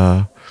 and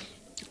lo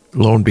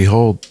and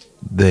behold,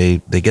 they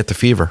get the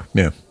fever.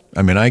 Yeah.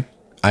 I mean,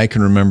 I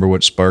can remember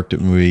what sparked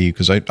it in me,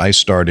 because I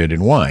started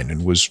in wine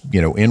and was,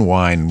 in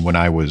wine when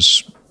I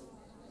was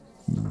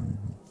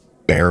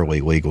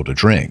barely legal to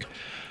drink.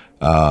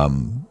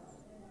 And,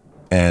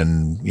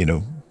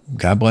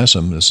 God bless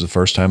him. This is the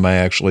first time I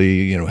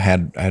actually,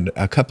 had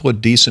a couple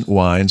of decent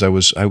wines. I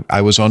was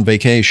on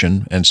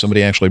vacation, and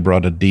somebody actually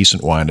brought a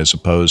decent wine as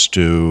opposed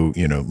to,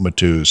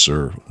 Matus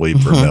or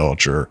Liebherr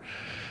Melch,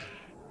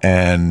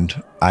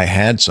 and I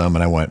had some,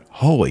 and I went,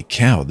 holy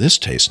cow, this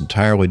tastes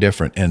entirely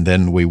different. And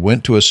then we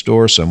went to a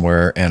store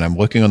somewhere, and I'm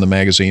looking on the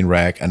magazine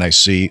rack, and I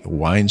see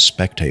Wine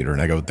Spectator,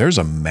 and I go, there's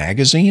a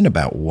magazine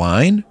about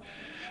wine?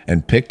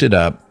 And picked it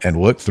up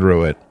and looked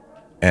through it.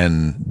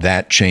 And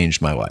that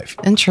changed my life.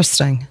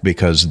 Interesting.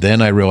 Because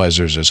then I realized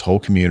there's this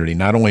whole community.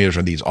 Not only are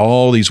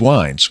all these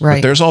wines,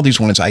 but there's all these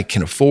wines I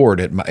can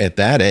afford at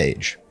that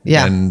age.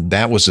 Yeah. And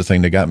that was the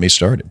thing that got me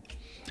started.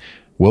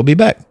 We'll be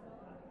back.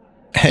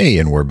 Hey,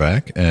 and we're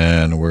back.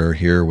 And we're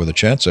here with a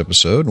Chats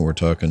episode. And we're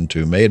talking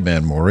to Maid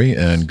Man Maury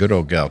and good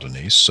old gal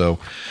Denise. So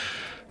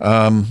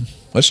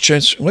let's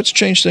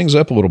change things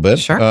up a little bit.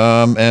 Sure.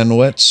 And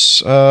let's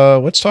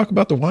talk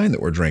about the wine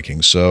that we're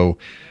drinking. So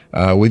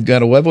we've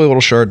got a lovely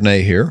little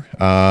Chardonnay here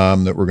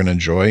that we're going to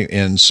enjoy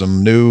in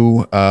some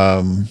new,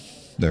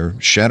 they're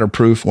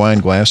shatterproof wine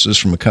glasses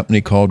from a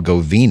company called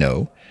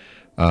Govino.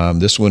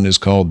 This one is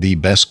called the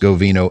best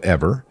Govino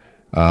ever.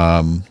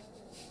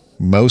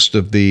 Most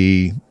of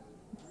the,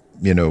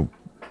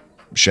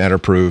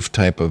 shatterproof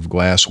type of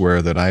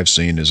glassware that I've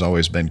seen has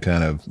always been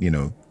kind of,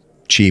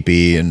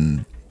 cheapy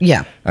and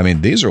I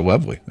mean, these are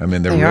lovely. I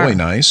mean, they're really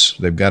nice.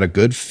 They've got a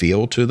good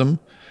feel to them.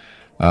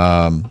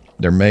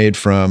 They're made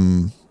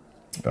from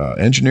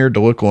engineered to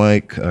look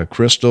like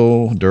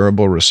crystal,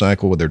 durable,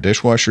 recyclable. They're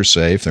dishwasher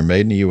safe. They're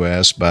made in the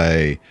U.S.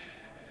 by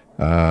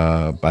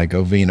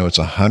Govino. It's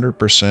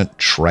 100%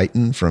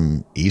 Triton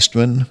from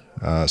Eastman.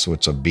 So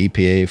it's a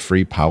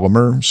BPA-free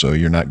polymer, so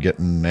you're not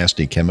getting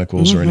nasty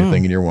chemicals or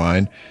anything in your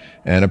wine.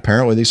 And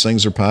apparently these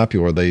things are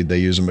popular. They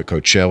use them at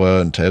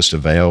Coachella and Test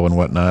of Vale and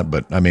whatnot.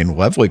 But I mean,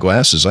 lovely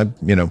glasses.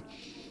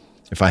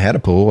 If I had a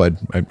pool,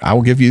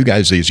 I'll give you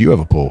guys these. You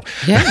have a pool.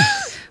 Yeah.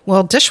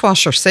 Well,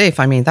 dishwasher safe.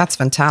 I mean, that's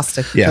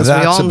fantastic. Yeah,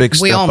 that's a big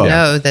step we all up.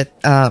 know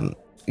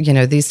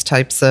that these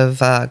types of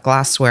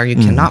glassware you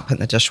cannot put in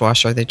the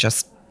dishwasher. They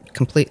just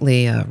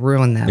completely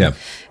ruin them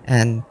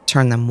and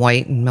turn them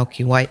white and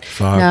milky white.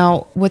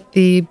 Now, with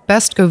the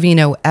best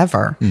Govino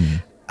ever.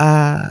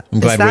 I'm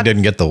glad we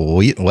didn't get the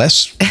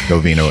less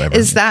Govino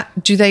ever.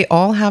 Do they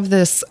all have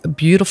this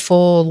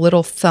beautiful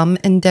little thumb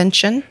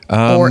indention?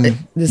 Or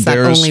is that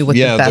only with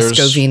the best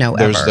Govino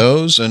ever? There's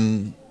those,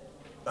 and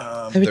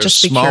there's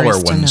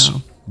smaller ones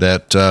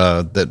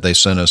that they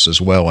sent us as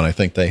well, and I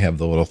think they have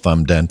the little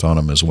thumb dent on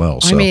them as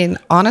well. So. I mean,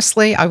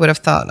 honestly, I would have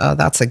thought, oh,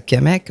 that's a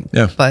gimmick.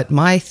 Yeah. But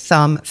my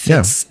thumb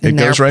fits it in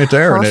goes there right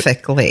there,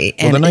 perfectly,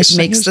 and it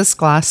makes this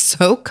glass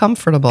so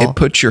comfortable. It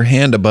puts your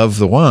hand above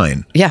the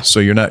wine, so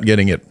you're not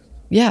getting it.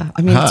 Yeah,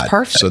 I mean, hot. It's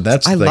perfect. So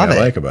that's the thing I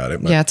like about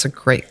it. Yeah, it's a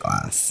great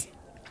glass.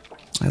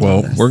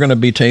 Well, we're going to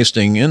be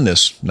tasting in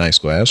this nice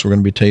glass. We're going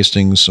to be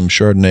tasting some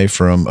Chardonnay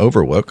from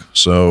Overlook.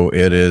 So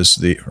it is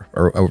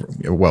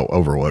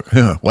Overlook,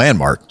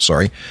 Landmark,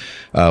 sorry.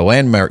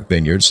 Landmark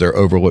Vineyards, their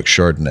Overlook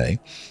Chardonnay.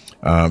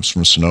 It's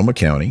from Sonoma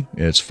County.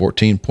 It's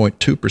 14.2%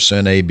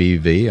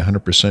 ABV,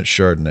 100%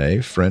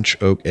 Chardonnay, French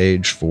oak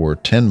aged for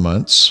 10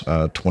 months,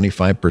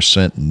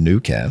 25% new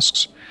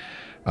casks.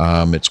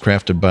 It's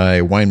crafted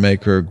by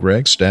winemaker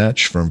Greg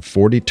Statch from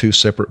 42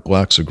 separate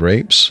blocks of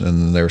grapes,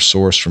 and they're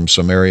sourced from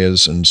some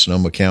areas in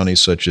Sonoma County,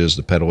 such as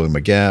the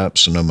Petaluma Gap,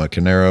 Sonoma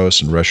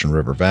Carneros, and Russian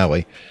River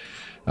Valley.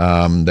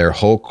 They're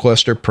whole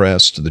cluster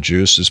pressed. The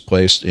juice is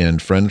placed in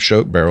French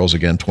oak barrels,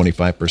 again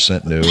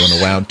 25% new, and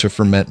allowed to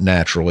ferment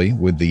naturally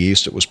with the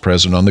yeast that was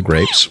present on the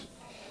grapes.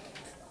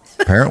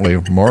 Apparently,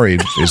 Maury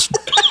is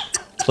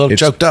a little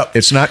choked up.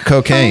 It's not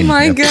cocaine. Oh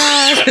my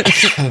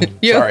God!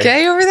 You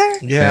okay over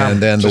there? Yeah.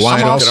 And then the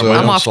wine also.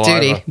 I'm off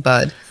duty,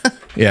 bud.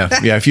 Yeah.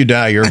 If you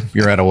die,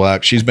 you're out of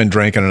luck. She's been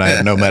drinking, and I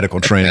have no medical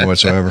training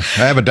whatsoever.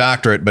 I have a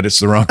doctorate, but it's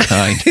the wrong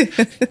kind.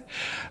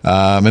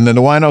 And then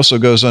the wine also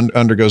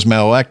undergoes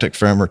malolactic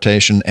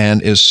fermentation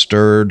and is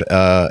stirred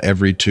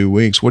every 2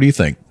 weeks. What do you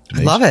think,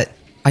 Denise? I love it.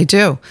 I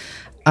do.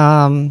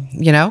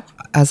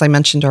 As I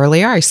mentioned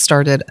earlier, I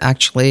started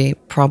actually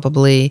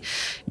probably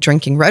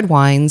drinking red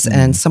wines,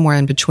 and somewhere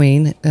in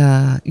between,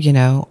 I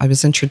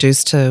was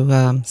introduced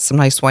to some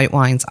nice white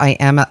wines. I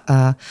am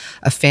a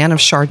fan of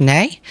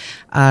Chardonnay.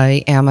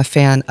 I am a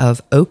fan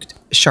of oaked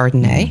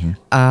Chardonnay.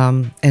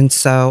 And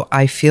so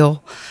I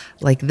feel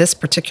like this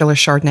particular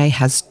Chardonnay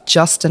has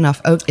just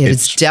enough oak.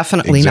 It's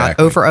definitely not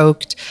over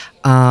oaked.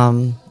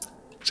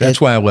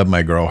 That's why I love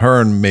my girl.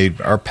 Her and me,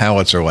 our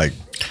palates are like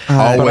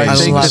But always I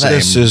think the that same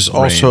this is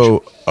range.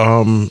 also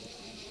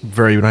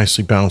very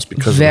nicely balanced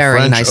because of the Very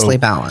French nicely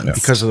oak,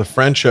 balanced. because of the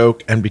French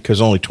oak and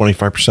because only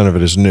 25% of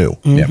it is new.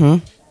 Yeah.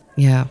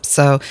 Yeah,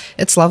 so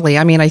it's lovely.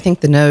 I mean, I think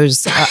the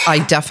nose,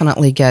 I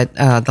definitely get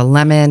the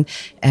lemon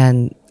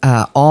and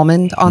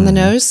almond on the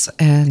nose,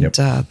 and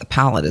the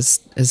palate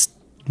is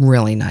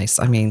really nice.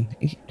 I mean,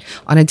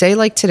 on a day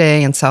like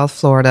today in South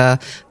Florida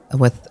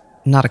with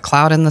not a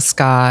cloud in the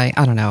sky,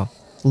 I don't know,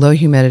 low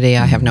humidity,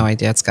 I have no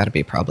idea. It's got to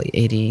be probably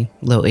 80,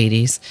 low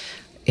 80s.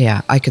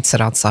 Yeah, I could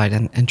sit outside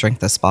and drink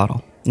this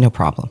bottle. No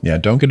problem. Yeah,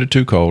 don't get it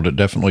too cold. It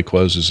definitely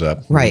closes up.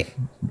 Right.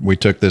 We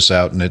took this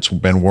out, and it's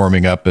been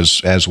warming up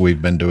as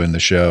we've been doing the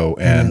show.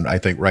 And I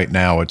think right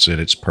now it's at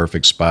its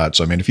perfect spot.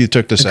 So, I mean, if you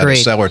took this out at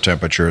cellar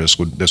temperature, this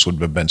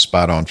would have been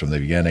spot on from the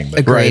beginning.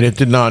 But Right. It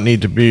did not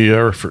need to be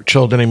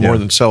chilled any more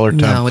than cellar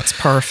temp. No, it's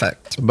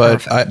perfect.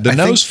 But Perfect. the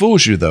nose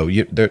fools you, though.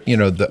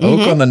 The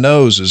oak on the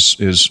nose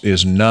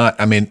is not.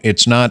 I mean,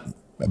 it's not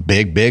a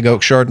big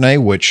oak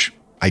Chardonnay, which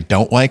I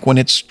don't like when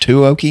it's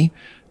too oaky.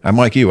 I'm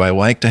like you. I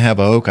like to have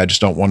oak. I just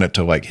don't want it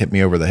to like hit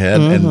me over the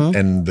head.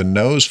 And the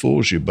nose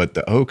fools you, but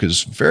the oak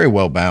is very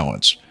well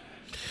balanced.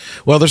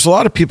 Well, there's a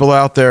lot of people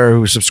out there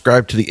who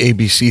subscribe to the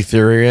ABC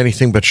theory,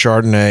 anything but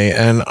Chardonnay.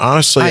 And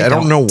honestly, I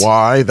don't know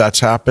why that's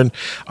happened.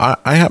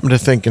 I happen to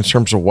think in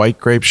terms of white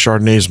grapes,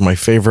 Chardonnay is my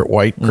favorite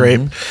white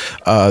grape.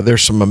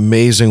 There's some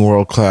amazing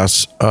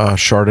world-class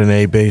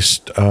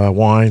Chardonnay-based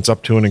wines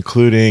up to and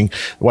including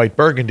white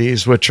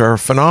Burgundies, which are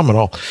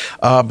phenomenal.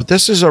 But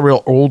this is a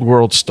real old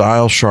world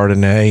style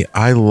Chardonnay.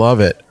 I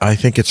love it. I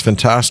think it's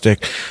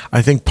fantastic.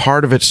 I think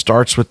part of it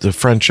starts with the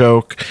French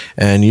oak,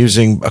 and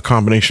using a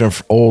combination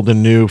of old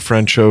and new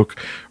French oak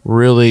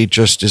really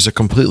just is a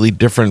completely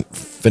different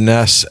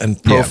finesse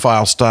and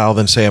profile style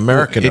than, say,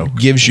 American oak. It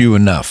gives you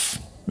enough.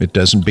 It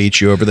doesn't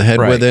beat you over the head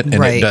with it, and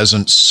Right. it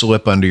doesn't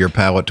slip under your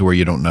palate to where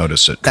you don't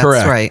notice it. That's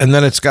Correct. right. And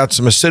then it's got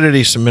some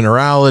acidity, some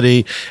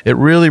minerality. It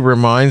really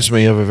reminds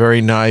me of a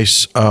very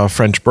nice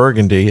French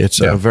Burgundy. It's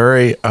a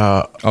very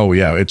Oh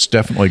yeah, it's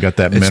definitely got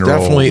that it's mineral,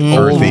 definitely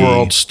old earthy.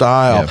 world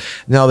style. Yeah.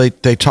 Now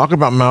they talk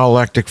about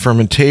malolactic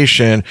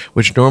fermentation,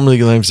 which normally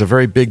gives a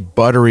very big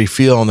buttery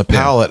feel on the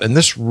palate, and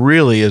this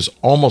really is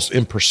almost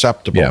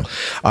imperceptible. Yeah.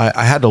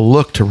 I had to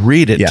look to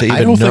read it to even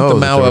I don't think know the that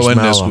there mallow in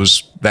this mallow.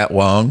 was that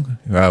long.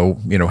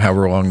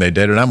 However long they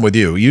did it. I'm with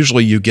you.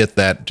 Usually you get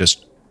that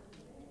just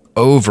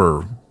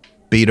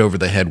beat over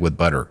the head with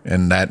butter,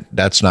 and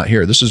that's not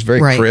here. This is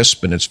very Right.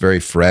 crisp, and it's very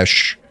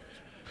fresh.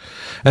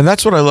 And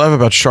that's what I love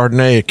about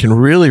Chardonnay. It can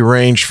really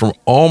range from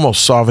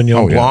almost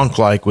Sauvignon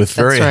Blanc-like with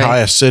very right. high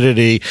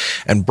acidity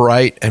and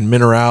bright and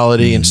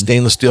minerality and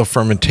stainless steel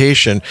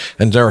fermentation.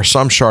 And there are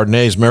some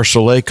Chardonnays, Mer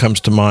Soleil comes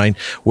to mind,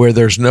 where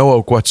there's no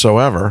oak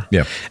whatsoever.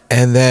 Yeah.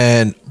 And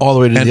then all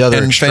the way to the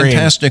other extreme.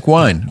 Fantastic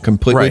wine.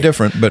 Completely Right.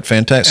 different, but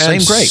fantastic. Same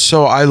And grape.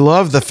 So I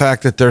love the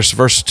fact that there's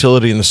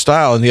versatility in the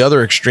style, and the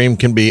other extreme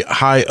can be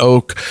high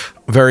oak,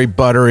 very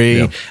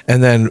buttery,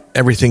 and then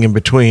everything in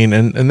between.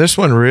 And this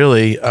one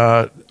really,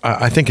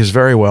 I think, is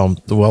very well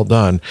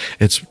done.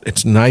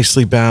 It's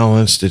nicely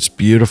balanced. It's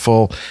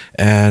beautiful,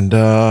 and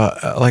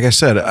like I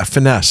said, a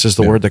finesse is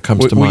the word that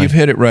comes to Well, mind. you've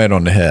hit it right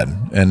on the head,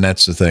 and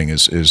that's the thing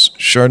is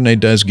Chardonnay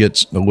does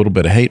get a little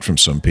bit of hate from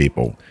some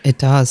people. It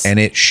does. And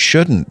it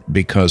shouldn't,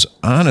 because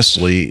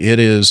honestly, it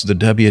is the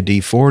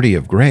WD-40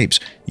 of grapes.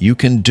 You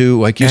can do,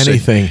 like you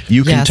Anything. said,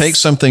 you can Yes. take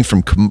something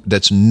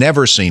that's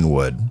never seen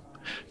wood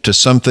to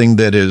something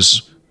that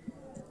is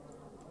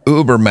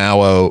uber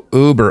mallow,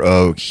 uber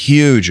oak,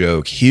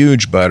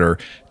 huge butter,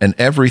 and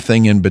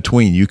everything in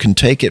between. You can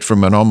take it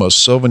from an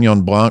almost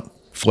Sauvignon Blanc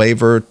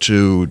flavor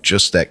to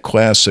just that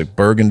classic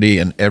Burgundy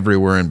and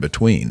everywhere in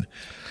between.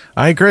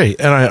 I agree,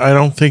 and I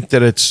don't think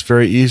that it's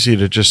very easy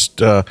to just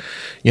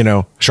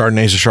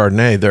Chardonnay's a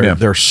Chardonnay.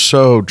 They're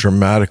so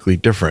dramatically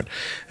different.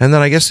 And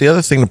then I guess the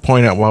other thing to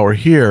point out while we're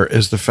here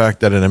is the fact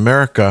that in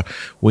America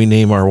we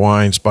name our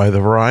wines by the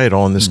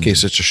varietal. In this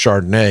case, it's a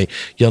Chardonnay.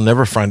 You'll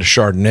never find a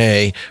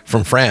Chardonnay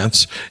from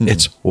France.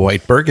 It's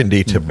white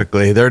Burgundy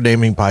typically. They're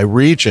naming by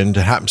region. It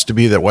happens to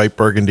be that white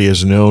Burgundy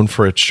is known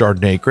for its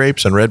Chardonnay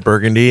grapes, and red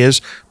Burgundy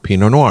is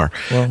Pinot Noir.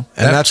 Well,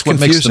 and that's what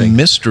confusing. makes the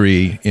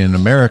mystery in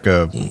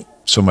America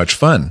so much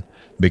fun,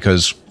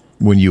 because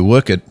when you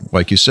look at,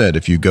 like you said,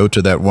 if you go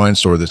to that wine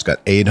store that's got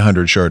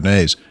 800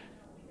 Chardonnays,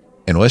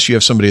 unless you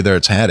have somebody there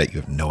that's had it, you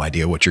have no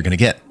idea what you're going to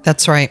get.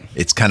 That's right.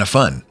 It's kind of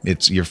fun.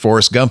 It's your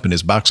Forrest Gump and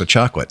his box of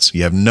chocolates.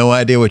 You have no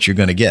idea what you're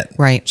going to get.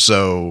 Right.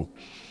 So,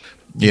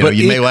 you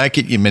may like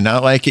it, you may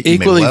not like it, you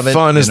equally may love it.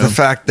 Fun is the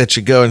fact that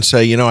you go and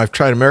say, I've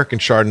tried American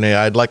Chardonnay.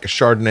 I'd like a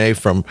Chardonnay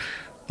from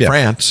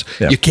France.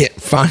 Yeah. You can't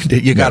find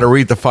it. You got to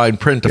read the fine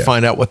print to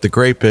find out what the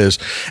grape is,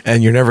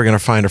 and you're never going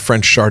to find a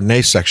French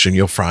Chardonnay section.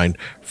 You'll find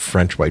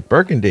French white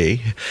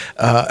Burgundy,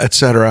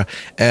 etc.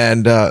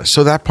 And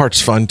so that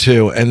part's fun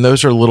too. And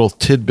those are little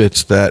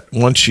tidbits that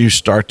once you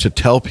start to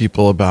tell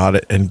people about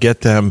it and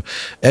get them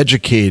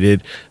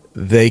educated,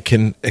 they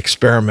can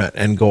experiment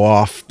and go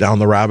off down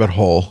the rabbit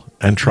hole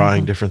and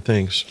trying different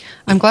things.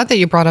 I'm glad that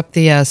you brought up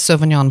the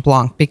Sauvignon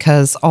Blanc,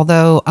 because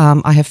although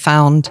I have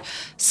found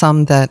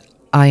some that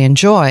I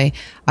enjoy,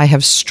 I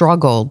have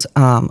struggled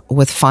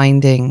with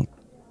finding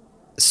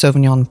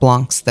Sauvignon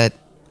Blancs that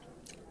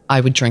I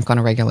would drink on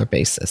a regular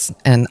basis.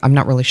 And I'm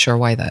not really sure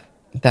why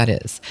that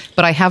is.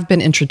 But I have been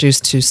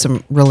introduced to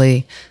some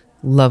really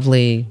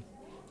lovely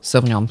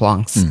Sauvignon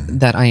Blancs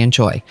that I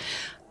enjoy.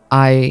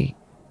 I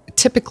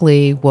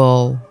typically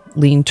will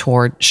lean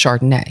toward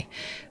Chardonnay.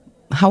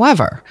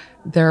 However,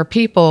 there are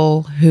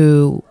people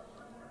who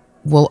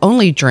will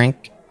only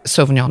drink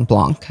Sauvignon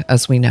Blanc,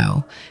 as we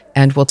know,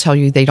 and will tell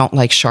you they don't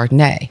like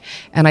Chardonnay.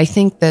 And I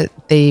think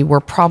that they were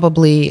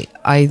probably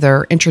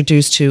either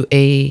introduced to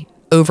a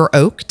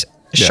over-oaked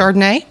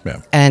Chardonnay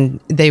and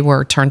they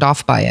were turned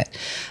off by it.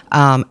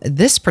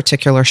 This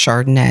particular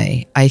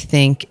Chardonnay, I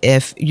think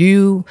if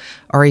you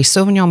are a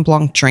Sauvignon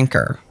Blanc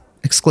drinker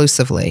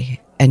exclusively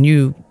and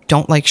you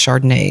don't like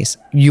Chardonnays,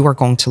 you are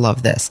going to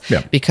love this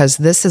because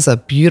this is a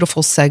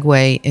beautiful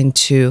segue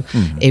into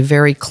a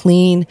very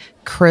clean,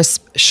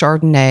 crisp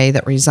Chardonnay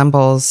that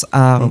resembles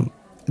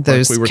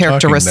those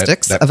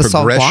characteristics that of a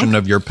Sauv progression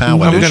Blanc. of your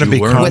palate. I'm going to be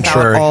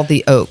contrary. Without all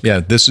the oak.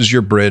 Yeah, this is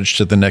your bridge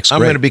to the next grape.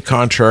 I'm going to be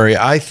contrary.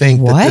 I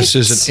think that this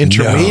is an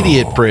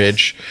intermediate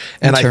bridge,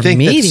 and I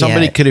think that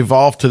somebody could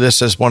evolve to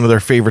this as one of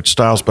their favorite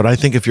styles. But I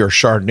think if you're a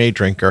Chardonnay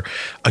drinker,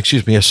 a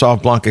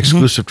Sauv Blanc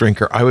exclusive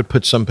drinker, I would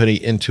put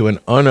somebody into an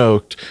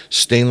unoaked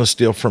stainless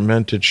steel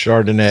fermented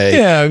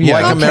Chardonnay,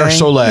 like a Mer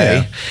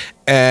Soleil,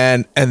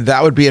 and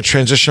that would be a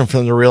transition for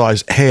them to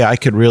realize, hey, I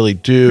could really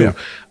do.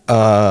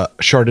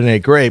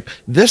 Chardonnay grape.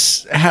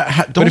 This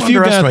don't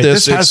underestimate.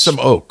 This has some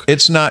oak.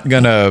 It's not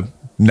gonna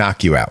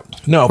knock you out.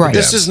 No, but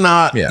this is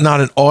not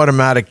an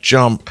automatic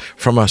jump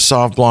from a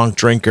Sauv Blanc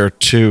drinker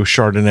to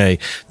Chardonnay.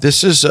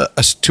 This is a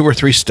 2 or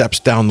 3 steps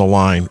down the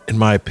line, in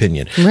my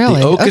opinion. Really?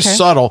 The oak is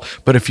subtle,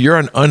 but if you're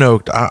an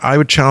unoaked, I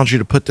would challenge you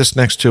to put this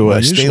next to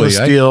a stainless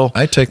steel.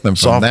 I take them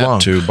from Sauv that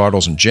Blanc. to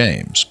Bartles and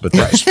James, but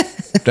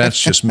that's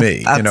just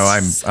me.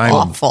 That's I'm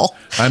awful.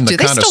 I'm the Do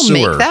they connoisseur,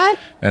 still make that?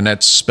 And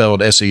that's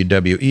spelled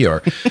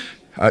SEWER.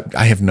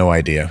 I have no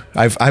idea.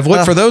 I've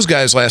looked for those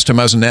guys last time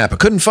I was in Napa.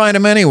 Couldn't find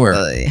them anywhere.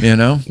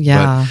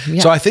 Yeah.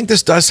 So I think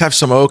this does have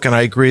some oak, and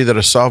I agree that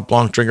a Sauv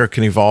Blanc drinker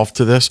can evolve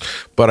to this.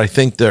 But I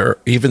think there are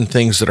even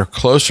things that are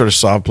closer to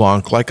Sauv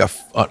Blanc, like an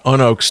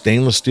unoaked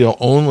stainless steel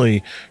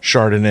only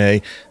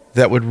Chardonnay,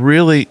 that would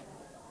really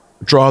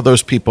draw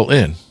those people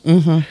in.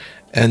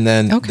 And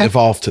then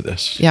evolve to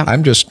this. Yeah,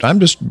 I'm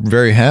just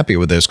very happy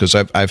with this because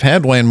I've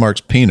had Landmark's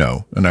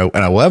Pinot and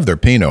I love their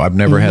Pinot. I've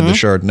never had the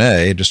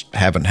Chardonnay. I just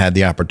haven't had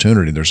the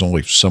opportunity. There's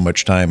only so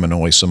much time and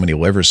only so many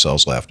liver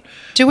cells left.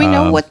 Do we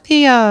know what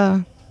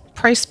the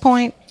price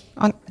point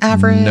on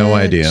average? No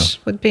idea.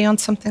 Would be on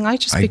something.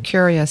 I'd just be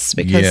curious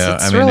because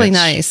it's really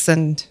nice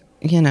and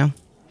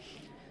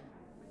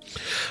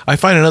I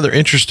find another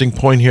interesting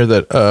point here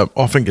that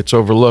often gets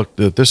overlooked,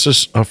 that this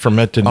is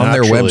fermented on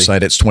naturally. their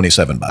website. It's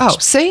 $27. Oh,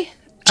 see?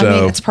 So,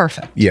 I mean, it's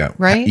perfect. Yeah.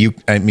 Right? You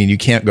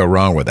can't go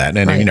wrong with that.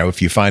 And,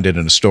 if you find it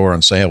in a store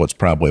on sale, it's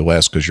probably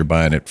less because you're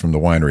buying it from the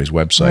winery's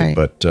website.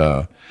 Right. But,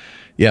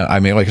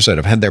 like I said,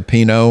 I've had their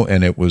Pinot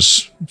and it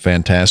was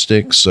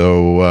fantastic.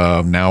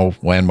 So now,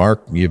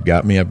 Landmark, you've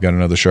got me. I've got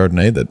another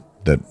Chardonnay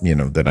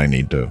that I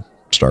need to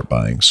start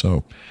buying.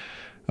 So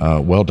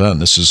well done.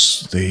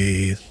 This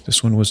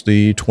one was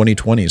the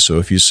 2020. So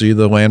if you see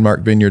the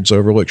Landmark Vineyards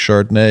Overlook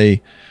Chardonnay,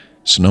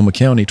 Sonoma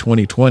County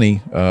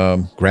 2020,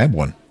 grab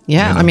one.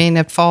 Yeah, you know? I mean,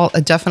 it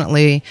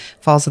definitely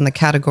falls in the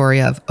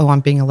category of, I'm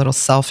being a little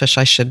selfish.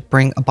 I should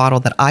bring a bottle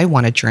that I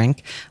want to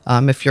drink.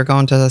 If you're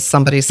going to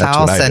somebody's That's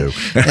house what I and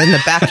do. in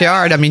the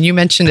backyard, I mean, you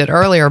mentioned it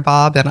earlier,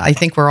 Bob, and I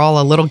think we're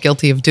all a little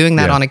guilty of doing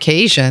that Yeah. on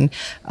occasion.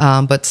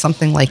 But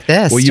something like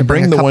this. Well, you to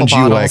bring a the couple ones you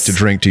bottles. like to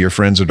drink to your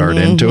friends that aren't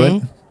into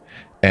it.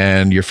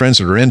 And your friends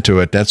that are into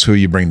it, that's who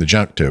you bring the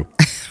junk to.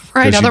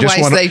 Right,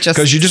 otherwise they just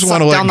because you just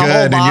want to suck look down the good,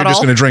 whole and you're just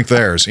bottle. going to drink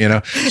theirs.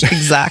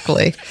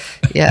 Exactly.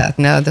 Yeah,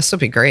 no, this would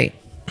be great.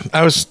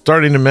 I was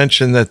starting to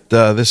mention that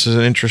this is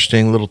an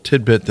interesting little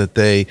tidbit that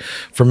they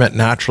ferment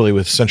naturally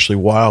with essentially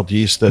wild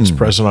yeast that's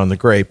present on the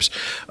grapes.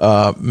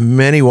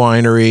 Many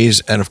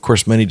wineries and, of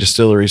course, many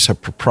distilleries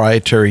have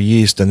proprietary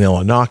yeast, and they'll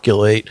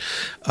inoculate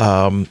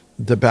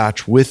the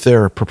batch with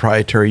their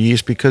proprietary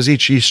yeast because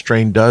each yeast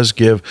strain does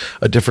give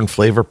a different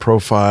flavor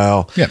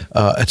profile,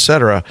 et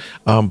cetera.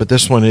 But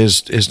this one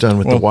is done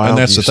with the wild and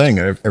that's yeast. the thing.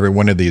 Every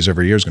one of these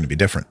every year is going to be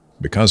different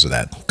because of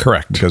that.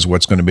 Correct. Because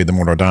what's going to be the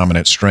more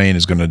dominant strain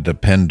is going to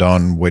depend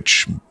on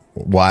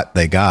what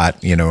they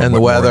got, and what the more they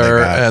weather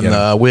got, and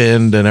the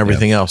wind and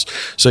everything else.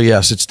 So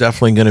yes, it's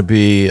definitely going to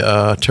be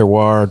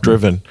terroir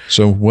driven.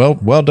 So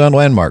well done,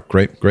 Landmark.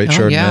 Great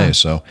Chardonnay. yeah.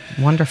 So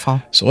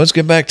Wonderful. let's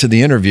get back to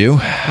the interview.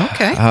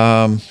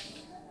 Okay.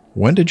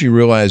 When did you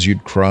realize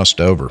you'd crossed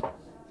over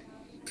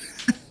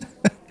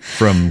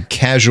from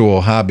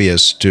casual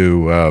hobbyist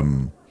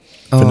to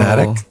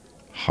Fanatic.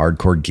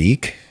 hardcore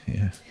geek?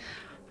 Yeah.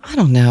 I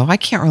don't know. I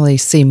can't really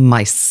see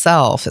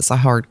myself as a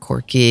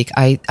hardcore geek.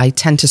 I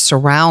tend to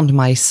surround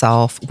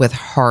myself with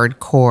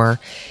hardcore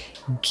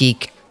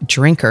geek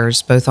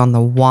drinkers, both on the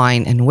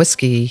wine and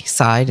whiskey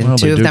side, and Well,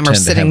 they two of do them are tend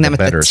to sitting have them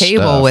the at the better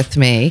table stuff. with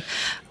me.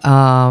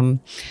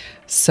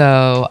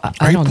 So Are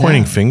I you don't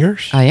pointing know.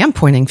 fingers? I am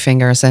pointing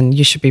fingers, and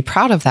you should be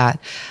proud of that.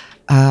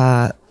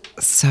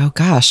 So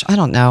gosh, I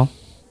don't know.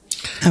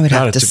 I would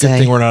God, have to it's a good say.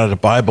 thing we're not at a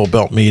Bible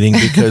Belt meeting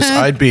because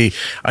I'd be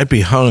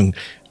hung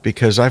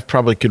because I've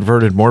probably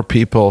converted more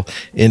people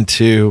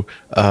into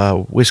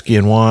whiskey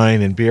and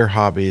wine and beer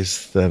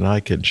hobbies than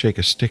I can shake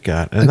a stick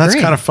at. And that's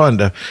Agreed. kind of fun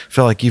to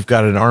feel like you've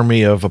got an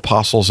army of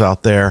apostles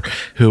out there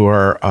who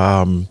are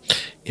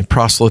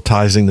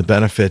proselytizing the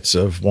benefits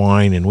of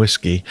wine and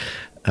whiskey.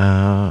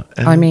 And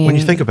I mean- when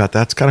you think about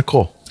that, it's kind of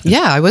cool.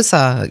 Yeah, I was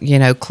a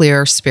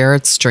clear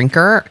spirits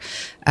drinker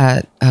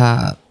at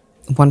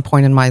one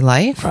point in my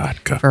life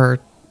Vodka. for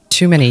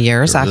too many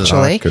years,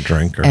 actually. Vodka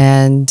drinker.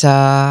 And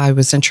I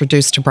was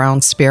introduced to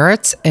brown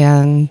spirits,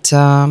 and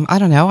I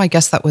don't know. I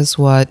guess that was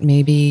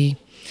maybe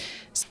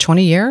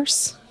 20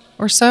 years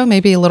or so,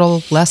 maybe a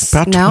little less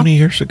About now. 20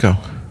 years ago.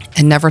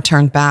 And never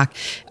turned back.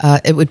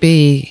 It would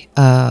be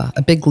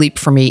a big leap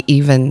for me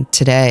even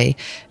today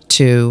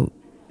to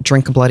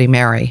drink a Bloody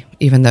Mary,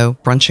 even though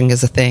brunching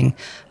is a thing.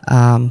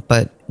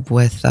 But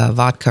with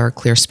vodka or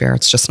clear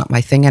spirits, just not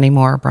my thing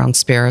anymore. Brown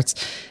spirits,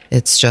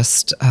 it's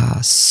just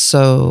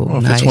so Well,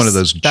 if nice. it's one of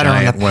those Better on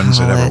giant the ones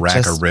that have a palate, rack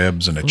just- of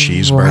ribs and a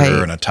cheeseburger Right.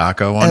 and a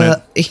taco on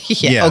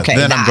it, yeah, okay.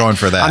 then I'm going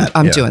for that.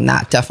 I'm Yeah. doing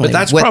that, definitely. But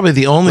that's probably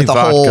the only with the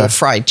whole vodka.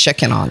 fried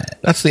chicken on it.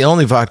 That's the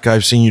only vodka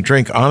I've seen you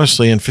drink.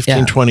 Honestly, in 15,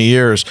 Yeah. 20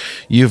 years,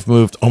 you've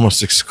moved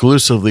almost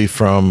exclusively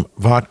from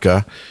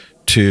vodka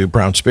to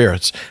brown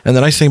spirits. And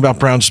the nice thing about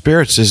brown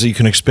spirits is that you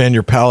can expand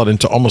your palate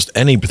into almost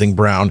anything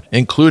brown,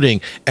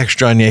 including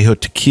extra añejo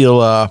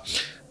tequila,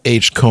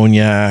 aged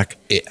cognac,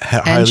 And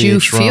highly you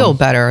aged feel rum.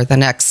 better the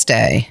next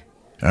day.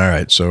 All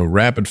right, so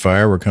rapid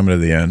fire. We're coming to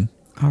the end.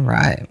 All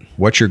right.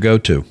 What's your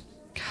go-to?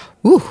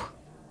 Ooh.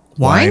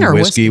 Wine or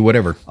whiskey,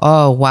 whatever.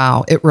 Oh,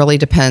 wow. It really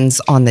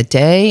depends on the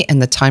day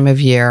and the time of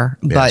year.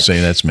 Yeah, But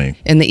say that's me.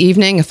 in the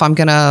evening, if I'm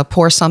going to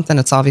pour something,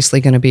 it's obviously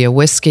going to be a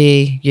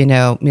whiskey,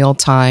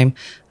 mealtime.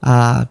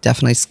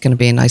 Definitely it's going to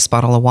be a nice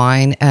bottle of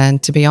wine.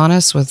 And to be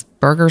honest, with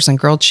burgers and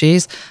grilled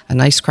cheese, a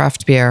nice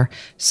craft beer.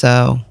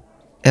 So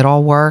it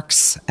all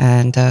works,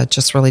 and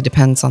just really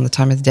depends on the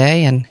time of the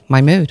day and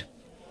my mood.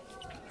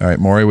 All right,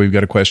 Maury, we've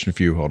got a question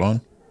for you. Hold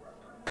on.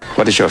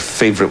 What is your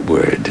favorite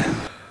word?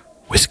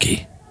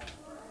 Whiskey.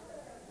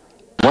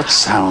 What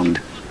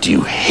sound do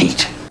you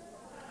hate?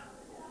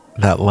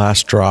 That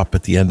last drop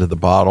at the end of the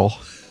bottle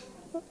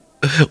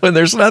when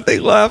there's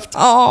nothing left.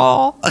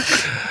 Oh,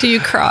 do you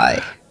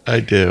cry?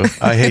 I do.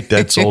 I hate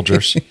dead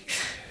soldiers.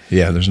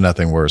 Yeah, there's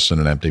nothing worse than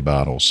an empty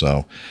bottle.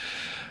 So,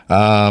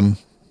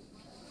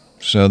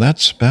 so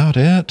that's about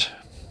it.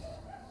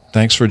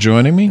 Thanks for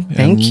joining me. Thank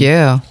and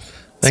you.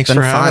 Thanks been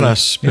for having fun.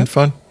 us. It's been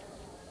fun.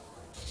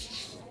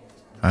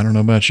 I don't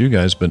know about you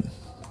guys, but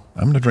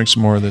I'm going to drink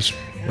some more of this.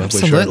 lovely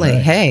Absolutely.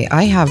 Chardonnay. Hey,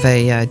 I have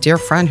a dear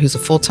friend who's a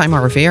full-time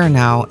RVer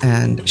now,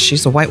 and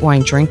she's a white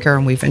wine drinker,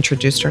 and we've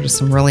introduced her to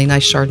some really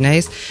nice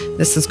Chardonnays.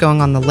 This is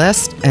going on the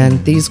list,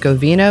 and these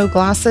Govino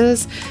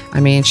glasses,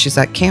 I mean, she's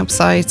at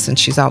campsites, and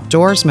she's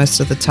outdoors most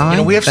of the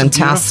time. We have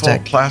Fantastic. some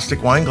beautiful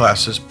plastic wine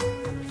glasses.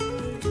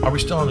 Are we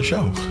still on the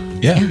show?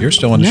 Yeah, you're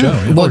still on the show.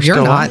 Yeah. Well, you're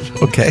still not.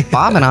 on? Okay.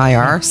 Bob and I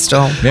are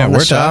still Yeah, on the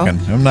we're show. talking.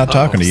 I'm not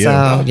talking to you.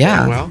 So,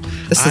 yeah. Well,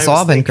 this has I was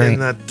all been thinking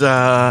great.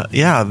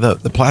 That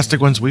the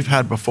plastic ones we've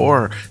had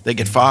before, they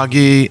get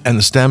foggy and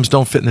the stems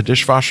don't fit in the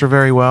dishwasher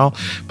very well.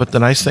 But the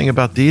nice thing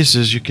about these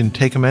is you can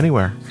take them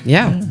anywhere.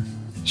 Yeah.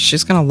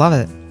 She's going to love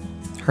it.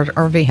 Her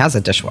RV has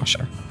a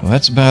dishwasher. Well,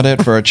 that's about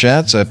it for our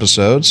chats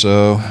episode.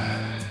 So,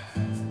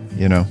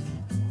 you know,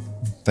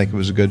 I think it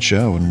was a good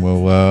show, and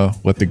we'll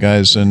let the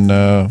guys in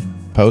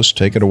post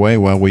take it away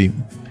while we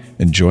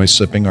enjoy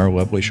sipping our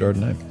lovely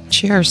Chardonnay.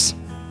 Cheers.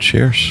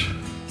 Cheers.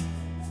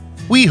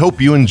 We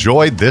hope you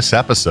enjoyed this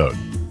episode.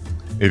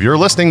 If you're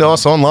listening to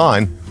us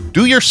online,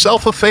 do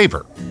yourself a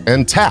favor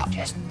and tap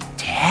Just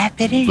tap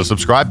it in. the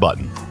subscribe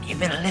button.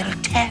 Give it a little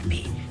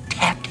tappy.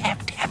 Tap,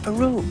 tap,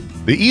 tap-a-roo.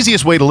 The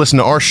easiest way to listen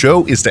to our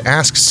show is to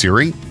ask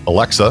Siri,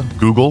 Alexa,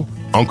 Google,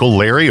 Uncle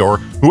Larry, or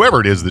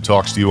whoever it is that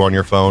talks to you on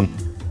your phone.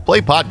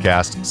 Play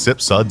podcast Sip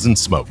Suds and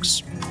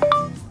Smokes.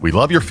 We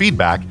love your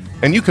feedback,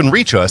 and you can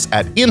reach us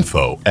at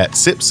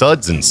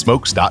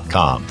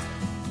info@sipsudsandsmokes.com.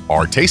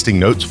 Our tasting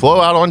notes flow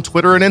out on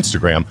Twitter and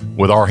Instagram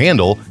with our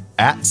handle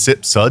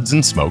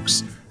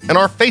 @SipSudsAndSmokes, and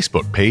our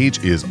Facebook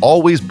page is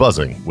always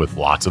buzzing with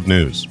lots of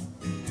news.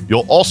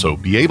 You'll also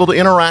be able to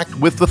interact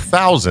with the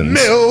thousands,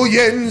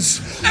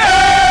 Millions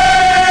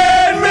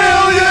and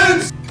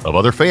millions. of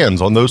other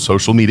fans on those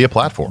social media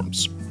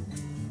platforms.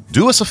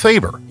 Do us a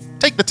favor.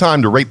 Take the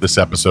time to rate this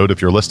episode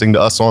if you're listening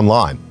to us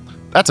online.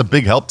 That's a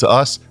big help to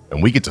us,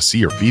 and we get to see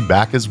your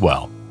feedback as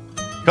well.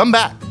 Come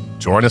back,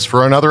 join us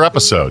for another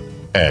episode,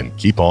 and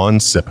keep on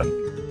sipping.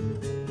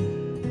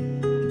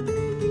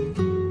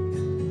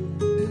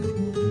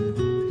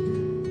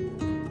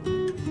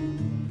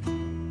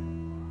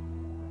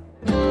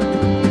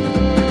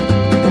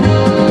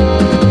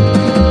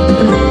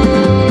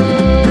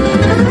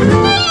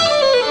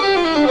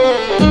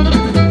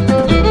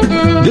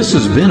 This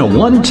has been a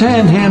One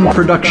Tan Hand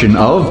production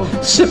of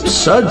Sip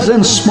Suds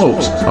and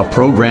Smokes, a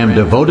program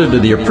devoted to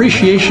the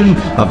appreciation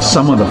of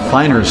some of the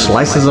finer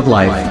slices of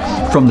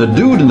life. From the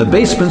Dude in the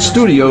Basement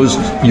Studios,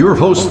 your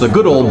hosts, the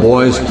Good Old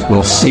Boys,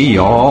 will see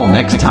you all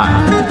next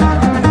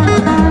time.